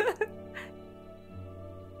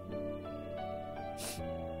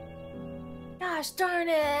 Gosh darn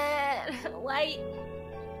it. Why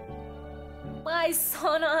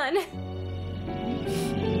Sonon?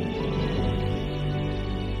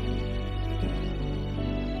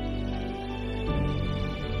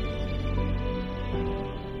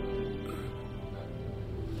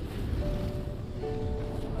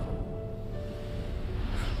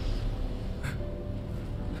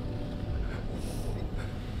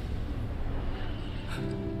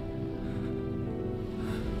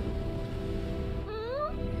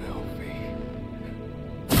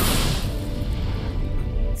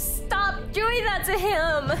 Doing that to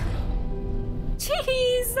him!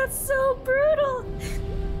 Jeez, that's so brutal!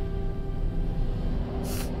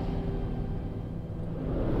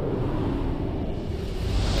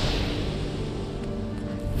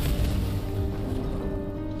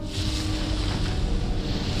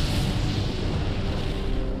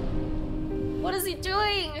 What is he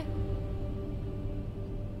doing?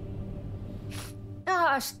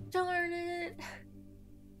 Gosh darn it.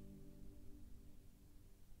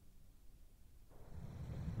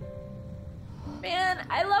 Man,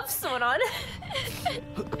 I love Sonon.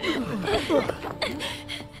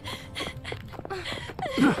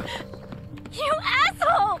 You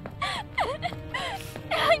asshole!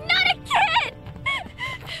 I'm not a kid!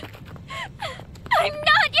 I'm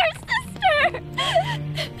not your sister!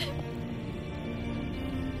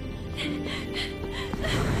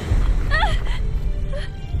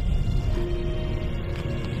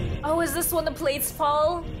 Oh, is this when the plates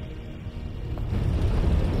fall?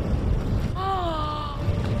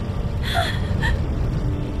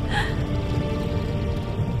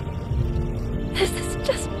 This is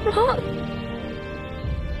just wrong.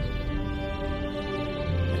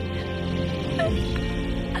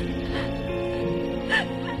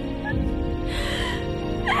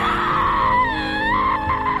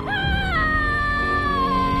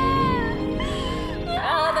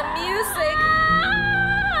 Oh, the music.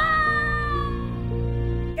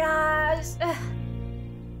 Gosh.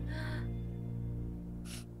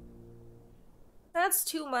 That's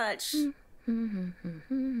too much.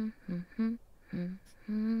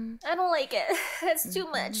 I don't like it. It's too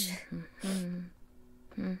much.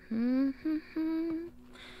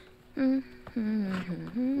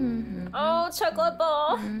 Oh, chocolate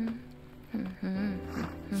ball.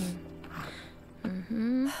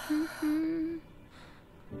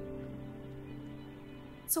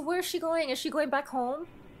 So where is she going? Is she going back home?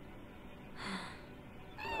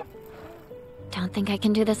 Don't think I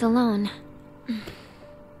can do this alone.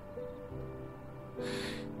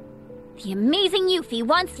 The amazing Yuffie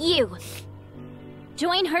wants you!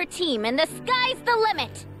 Join her team and the sky's the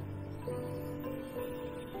limit!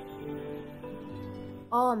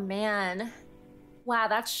 Oh man. Wow,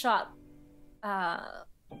 that shot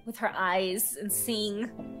with her eyes and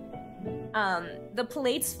seeing the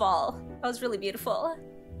plates fall. That was really beautiful.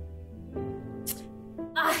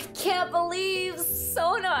 I can't believe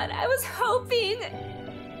Sonon. I was hoping.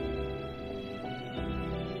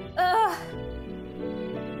 Ugh.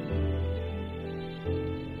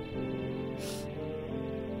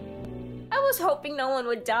 I was hoping no one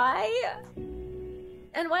would die.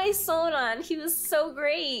 And why Sonon? He was so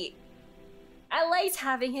great. I liked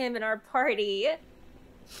having him in our party.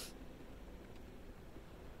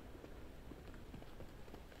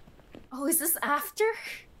 Oh, is this after?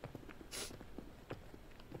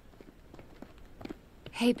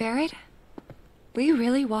 Hey, Barrett? Were you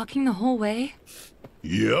really walking the whole way?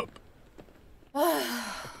 Yep.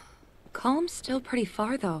 Calm's still pretty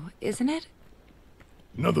far, though, isn't it?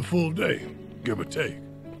 Another full day, give or take.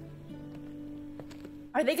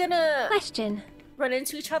 Are they gonna Question. run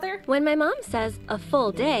into each other? When my mom says a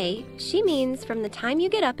full day, she means from the time you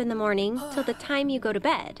get up in the morning till the time you go to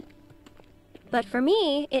bed. But for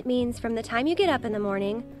me, it means from the time you get up in the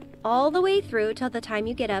morning all the way through till the time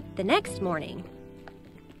you get up the next morning.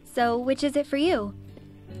 So, which is it for you?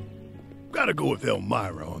 Gotta go with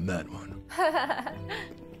Elmira on that one.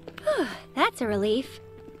 That's a relief.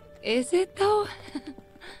 Is it, though?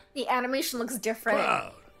 The animation looks different.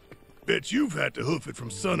 Proud. Bet you've had to hoof it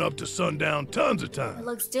from sunup to sundown tons of It times.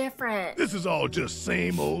 looks different. This is all just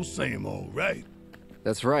same old, right?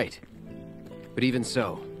 That's right. But even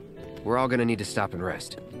so, we're all gonna need to stop and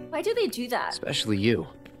rest. Why do they do that? Especially you.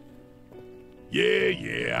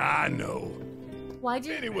 Yeah, I know. Why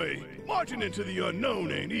do Anyway, marching into the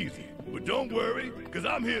unknown ain't easy. But don't worry, because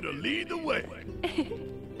I'm here to lead the way.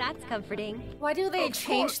 That's comforting. Why do they Of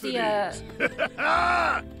change course the it is.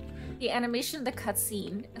 the animation of the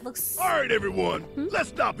cutscene? It looks. All right, everyone. Let's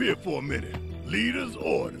stop here for a minute. Leader's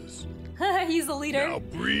orders. He's a leader. Now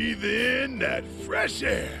breathe in that fresh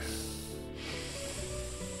air.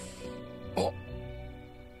 Oh.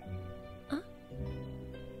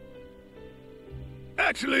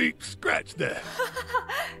 Actually, scratch that.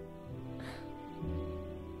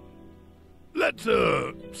 Let's,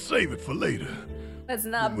 save it for later. Let's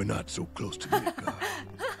not. When we're not so close to Midgar.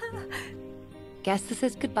 Guess this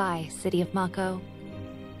is goodbye, City of Mako.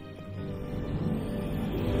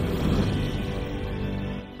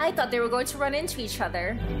 I thought they were going to run into each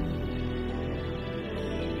other.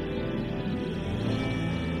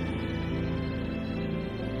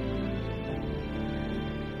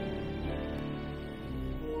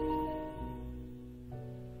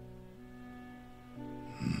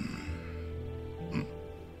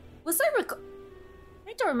 Was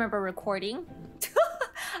I don't remember recording.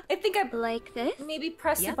 I think I like this. Maybe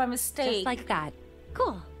pressed it by mistake. Just like that.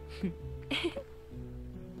 Cool.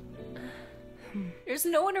 There's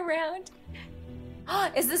no one around.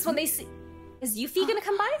 Is this when they see? Is Yuffie gonna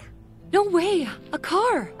come by? No way! A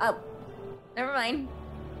car! Oh, never mind.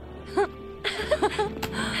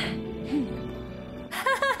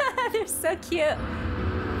 They're so cute.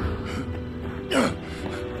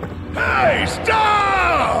 Hey,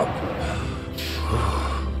 stop!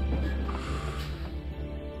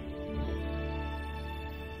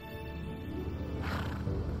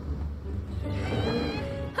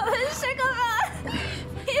 Check him out.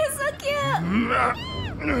 He's so cute.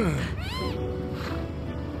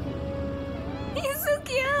 He's so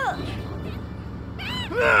cute.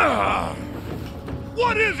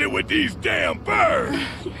 What is it with these damn birds?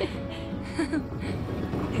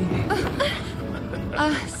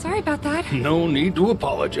 Sorry about that. No need to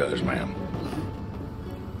apologize, ma'am.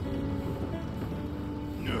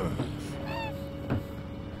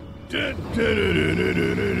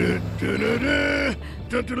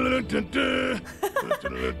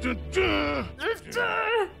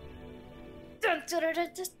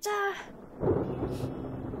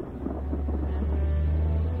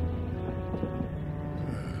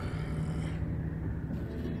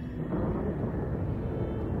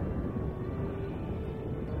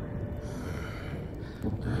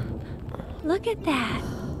 Look at that.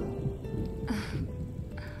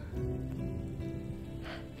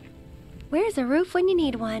 Where's a roof when you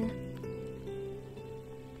need one?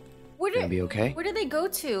 Gonna be okay? Where did they go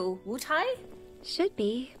to? Wutai? Should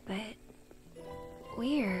be, but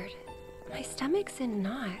weird. My stomach's in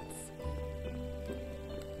knots.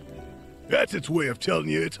 That's its way of telling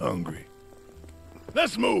you it's hungry.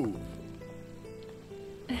 Let's move.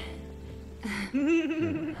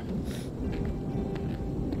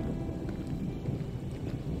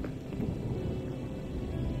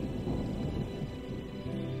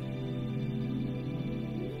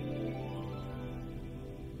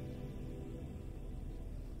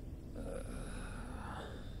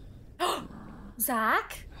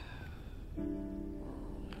 Zach?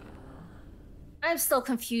 I'm still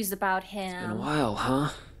confused about him. Been a while, huh?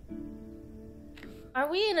 Are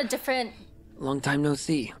we in a different Long time no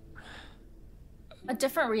see.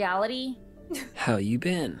 reality? How you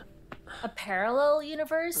been? A parallel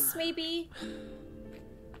universe, maybe?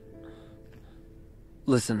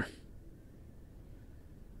 Listen.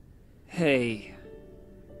 Hey.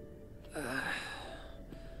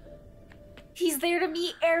 He's there to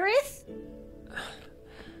meet Aerith?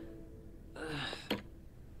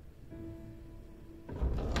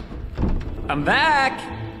 I'm back!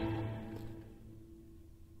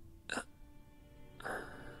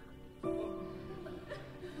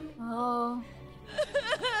 Oh.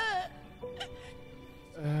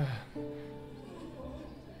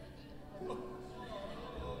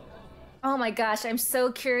 Oh my gosh, I'm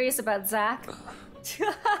so curious about Zach.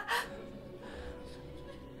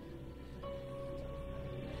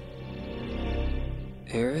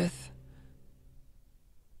 Aerith?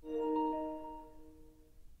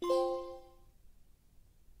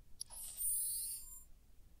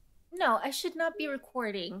 No, I should not be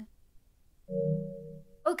recording.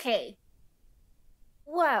 Okay.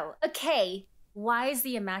 Wow, okay. Wise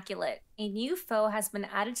the Immaculate. A new foe has been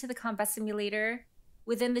added to the combat simulator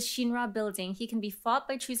within the Shinra Building. He can be fought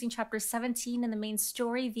by choosing Chapter 17 in the main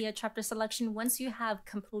story via chapter selection once you have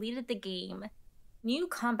completed the game. New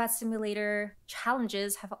combat simulator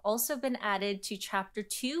challenges have also been added to Chapter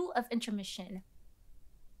 2 of Intermission.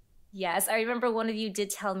 Yes, I remember one of you did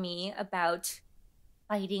tell me about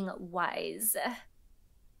fighting Wise.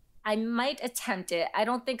 I might attempt it. I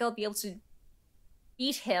don't think I'll be able to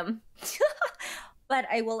beat him. but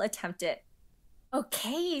I will attempt it.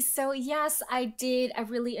 Okay, so yes, I did. I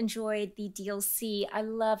really enjoyed the DLC. I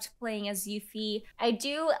loved playing as Yuffie. I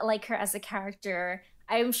do like her as a character.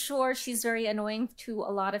 I'm sure she's very annoying to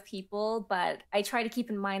a lot of people, but I try to keep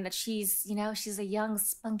in mind that she's, you know, she's a young,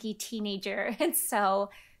 spunky teenager. And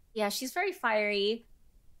so, yeah, she's very fiery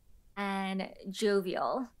and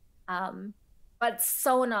jovial. But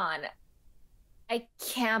Sonon, I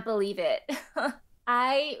can't believe it.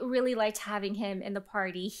 I really liked having him in the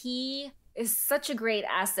party. He is such a great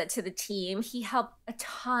asset to the team. He helped a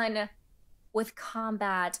ton with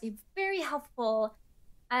combat. He's very helpful.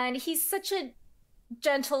 And he's such a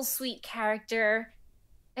gentle, sweet character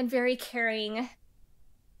and very caring.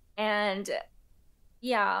 And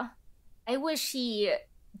yeah, I wish he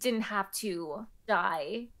didn't have to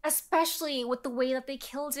die, especially with the way that they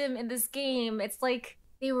killed him in this game. It's like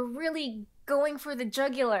they were really going for the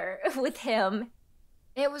jugular with him.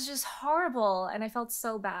 It was just horrible, and I felt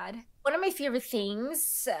so bad. One of my favorite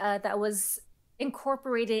things that was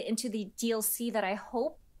incorporated into the DLC that I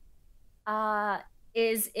hope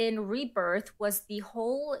is in Rebirth was the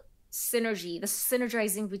whole synergy, the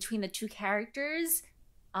synergizing between the two characters.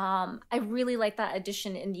 I really like that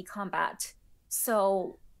addition in the combat.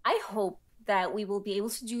 So I hope that we will be able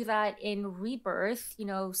to do that in Rebirth, you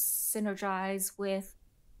know, synergize with,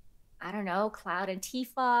 I don't know, Cloud and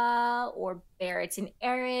Tifa or Barrett and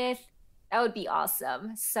Aerith. That would be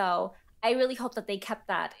awesome. So I really hope that they kept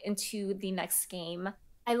that into the next game.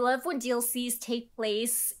 I love when DLCs take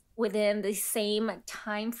place within the same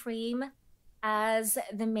time frame as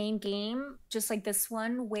the main game, just like this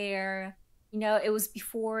one where, you know, it was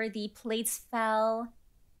before the plates fell,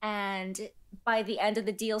 and by the end of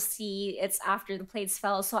the DLC, it's after the plates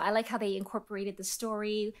fell. So I like how they incorporated the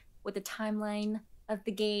story with the timeline of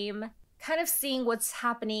the game, kind of seeing what's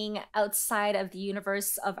happening outside of the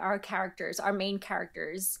universe of our characters, our main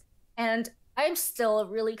characters. And I'm still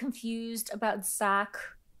really confused about Zack.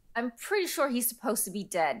 I'm pretty sure he's supposed to be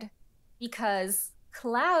dead because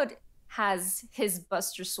Cloud has his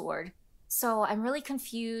Buster Sword. So I'm really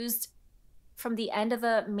confused from the end of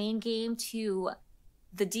the main game to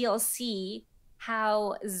the DLC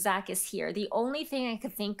how Zack is here. The only thing I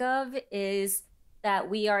could think of is that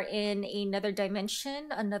we are in another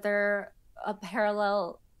dimension, a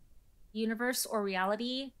parallel universe or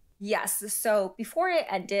reality. Yes, so before it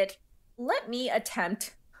ended, let me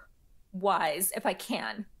attempt Wise if I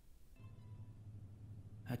can.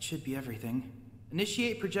 That should be everything.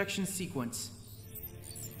 Initiate projection sequence.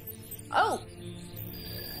 Oh!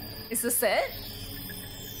 Is this it?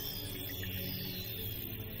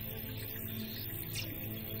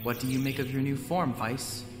 What do you make of your new form,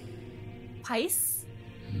 Vice? Vice?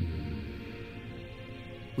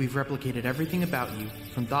 We've replicated everything about you,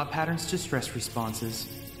 from thought patterns to stress responses.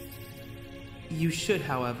 You should,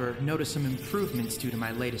 however, notice some improvements due to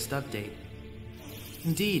my latest update.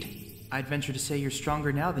 Indeed, I'd venture to say you're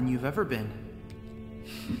stronger now than you've ever been.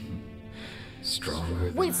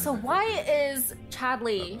 Stronger. Wait, so why is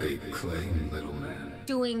Chadley big claim, little man,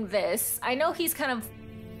 doing this? I know he's kind of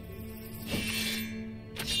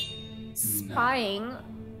spying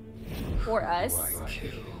for us.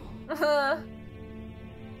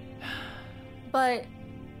 But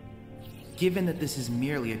given that this is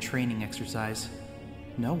merely a training exercise,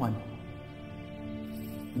 no one.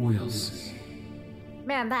 We'll see.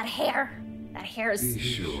 Man, that hair is... Be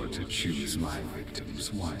sure to choose my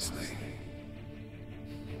victims wisely.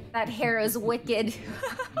 That hair is wicked.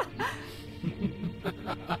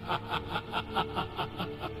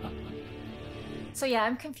 So yeah,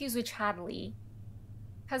 I'm confused with Chadley.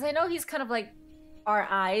 Because I know he's kind of like our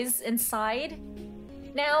eyes inside.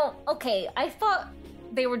 Now, okay, I thought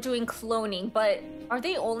they were doing cloning, but are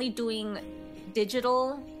they only doing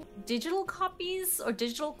digital copies or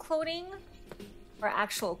digital cloning? Or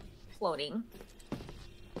actual cloning?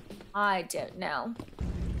 I don't know.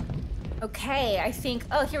 Okay, I think...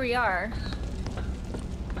 Oh, here we are.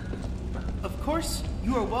 Of course,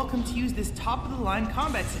 you are welcome to use this top-of-the-line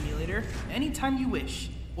combat simulator anytime you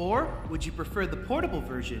wish. Or would you prefer the portable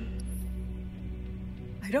version?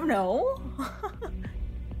 I don't know.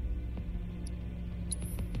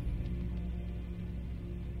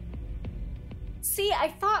 See, I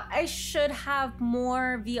thought I should have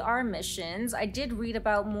more VR missions. I did read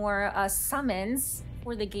about more summons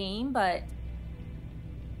for the game, but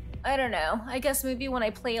I don't know. I guess maybe when I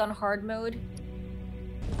play on hard mode.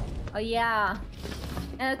 Oh yeah.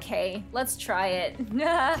 Okay, let's try it.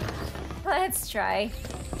 Let's try.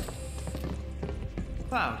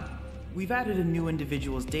 Cloud, we've added a new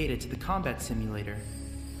individual's data to the combat simulator.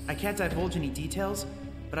 I can't divulge any details,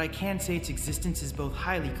 but I can say its existence is both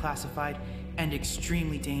highly classified and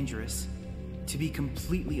extremely dangerous. To be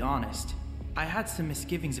completely honest, I had some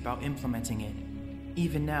misgivings about implementing it.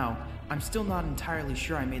 Even now, I'm still not entirely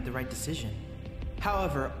sure I made the right decision.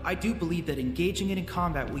 However, I do believe that engaging it in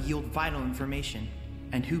combat will yield vital information.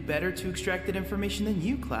 And who better to extract that information than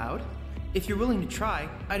you, Cloud? If you're willing to try,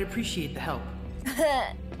 I'd appreciate the help.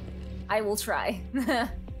 I will try.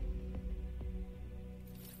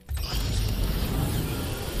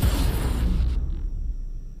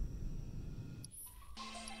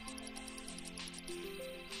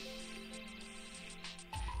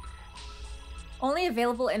 Only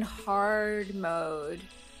available in hard mode.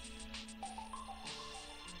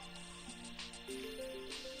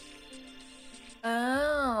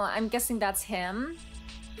 Oh, I'm guessing that's him.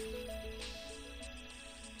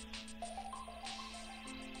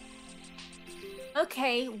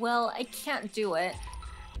 Okay, well, I can't do it.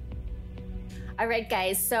 Alright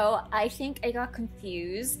guys, so I think I got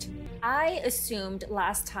confused. I assumed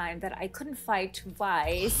last time that I couldn't fight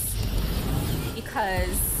Vice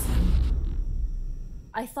because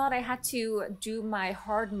I thought I had to do my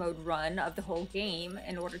hard mode run of the whole game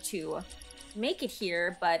in order to make it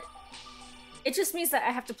here, but it just means that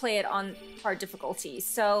I have to play it on hard difficulty,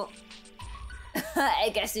 so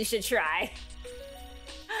I guess you should try.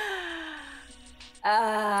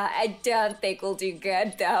 I don't think we'll do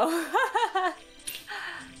good though.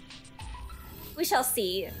 We shall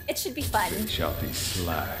see. It should be fun. It shall be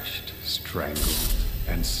slashed, strangled,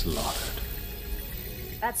 and slaughtered.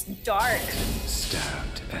 That's dark.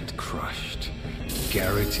 Stabbed and crushed,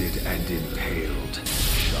 garroted and impaled,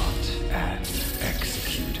 shot and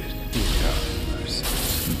executed without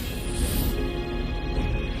mercy.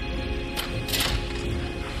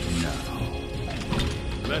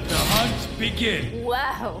 Now, let the hunt begin.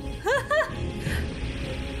 Wow.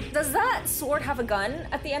 Does that sword have a gun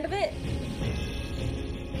at the end of it?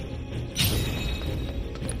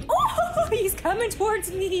 Oh, he's coming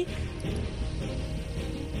towards me.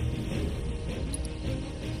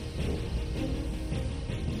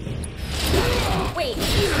 Wait.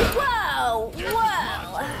 Whoa.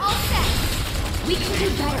 Whoa. All set. We can do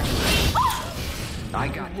better. I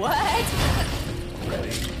got it. What?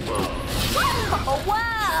 Ready. Oh,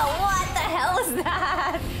 wow. What the hell is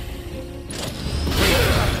that?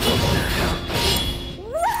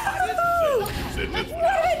 Woo! What am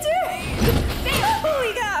I doing? There we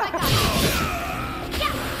go.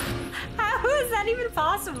 How is that even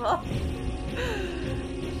possible?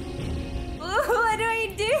 What do I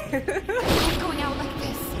do? Not going out like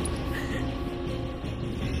this.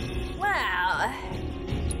 Wow.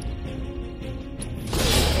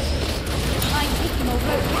 I'm taking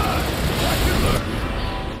over.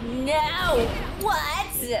 No. What?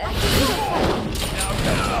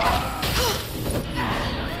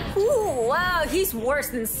 Ooh, wow, he's worse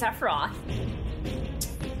than Sephiroth.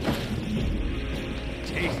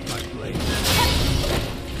 Taste my blade.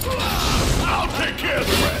 I'll take care of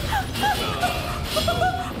the rest.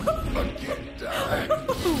 Again, die.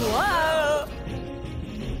 Whoa.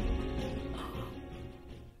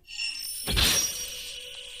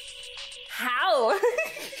 How?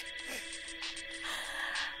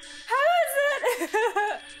 How is it?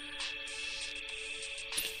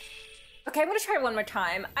 Okay, I'm gonna try one more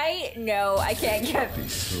time. I know I can't get Be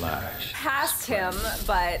slashed, past him,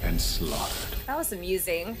 but and slaughtered, that was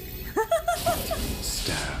amusing.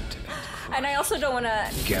 stabbed and crushed, And I also don't want to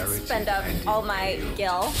garroted spend up and all my impaled,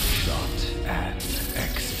 gil. shot and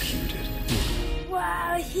executed.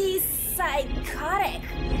 Wow, he's psychotic.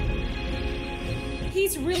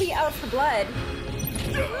 He's really out for blood.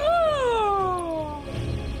 Oh.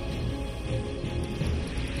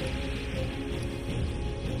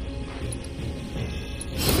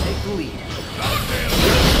 Take the lead.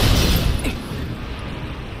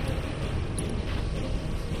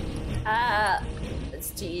 Let's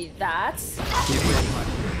do that. Get ready.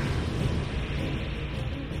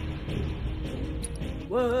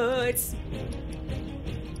 What?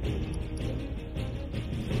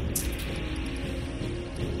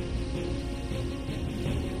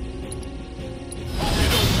 Okay,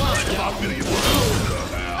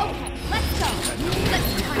 let's go. Let's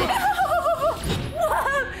try it.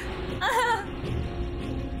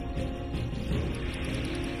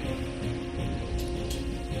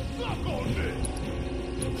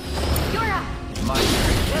 You're up. My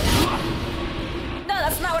turn. No,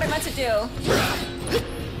 that's not what I meant to do.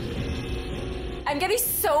 I'm getting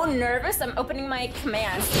so nervous, I'm opening my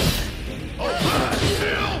commands. Wow!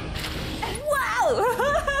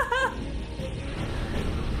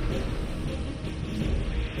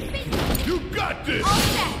 You got this! All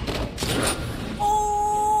set.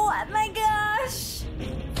 Oh!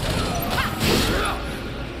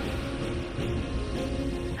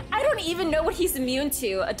 don't even know what he's immune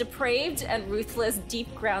to. A depraved and ruthless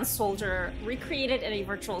deep ground soldier recreated in a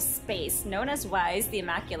virtual space. Known as Wise the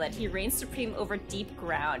Immaculate, he reigns supreme over deep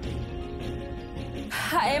ground.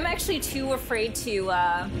 I am actually too afraid to,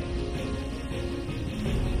 I'm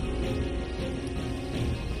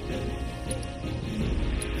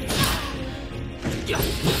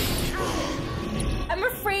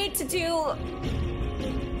afraid to do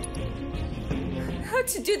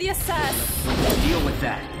the assess. Deal with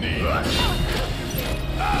that.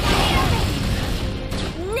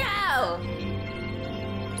 No!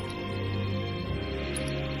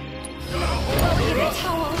 Oh, look at that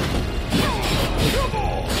towel.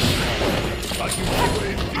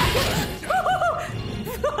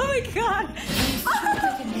 Oh my god!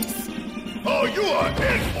 Oh, you are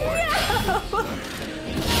in for it!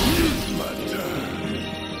 No.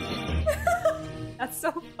 That's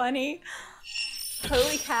so funny.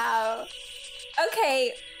 Holy cow.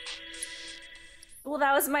 Okay. Well,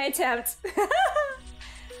 that was my attempt.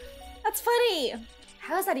 That's funny.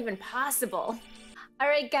 How is that even possible?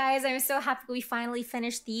 Alright guys, I'm so happy we finally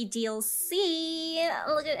finished the DLC.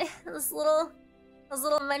 Look at this little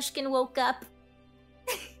munchkin woke up.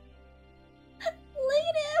 Look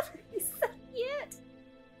at him. He's so cute.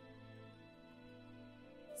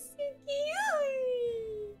 He's so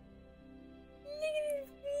cute. Look at his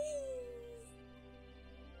face.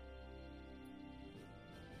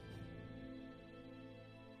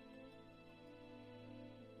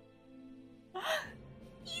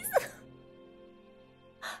 He's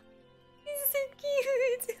so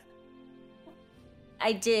cute.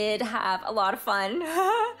 I did have a lot of fun.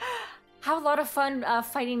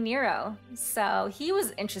 Fighting Nero. So he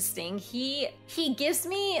was interesting. He gives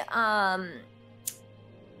me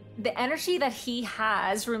the energy that he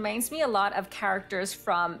has reminds me a lot of characters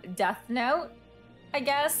from Death Note, I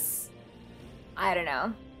guess. I don't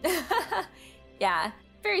know. Yeah,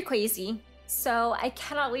 very crazy. So I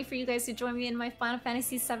cannot wait for you guys to join me in my Final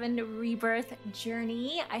Fantasy VII Rebirth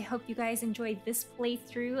journey. I hope you guys enjoyed this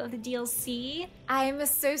playthrough of the DLC. I'm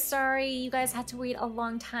so sorry you guys had to wait a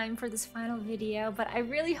long time for this final video, but I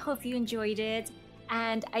really hope you enjoyed it,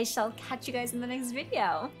 and I shall catch you guys in the next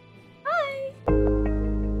video. Bye!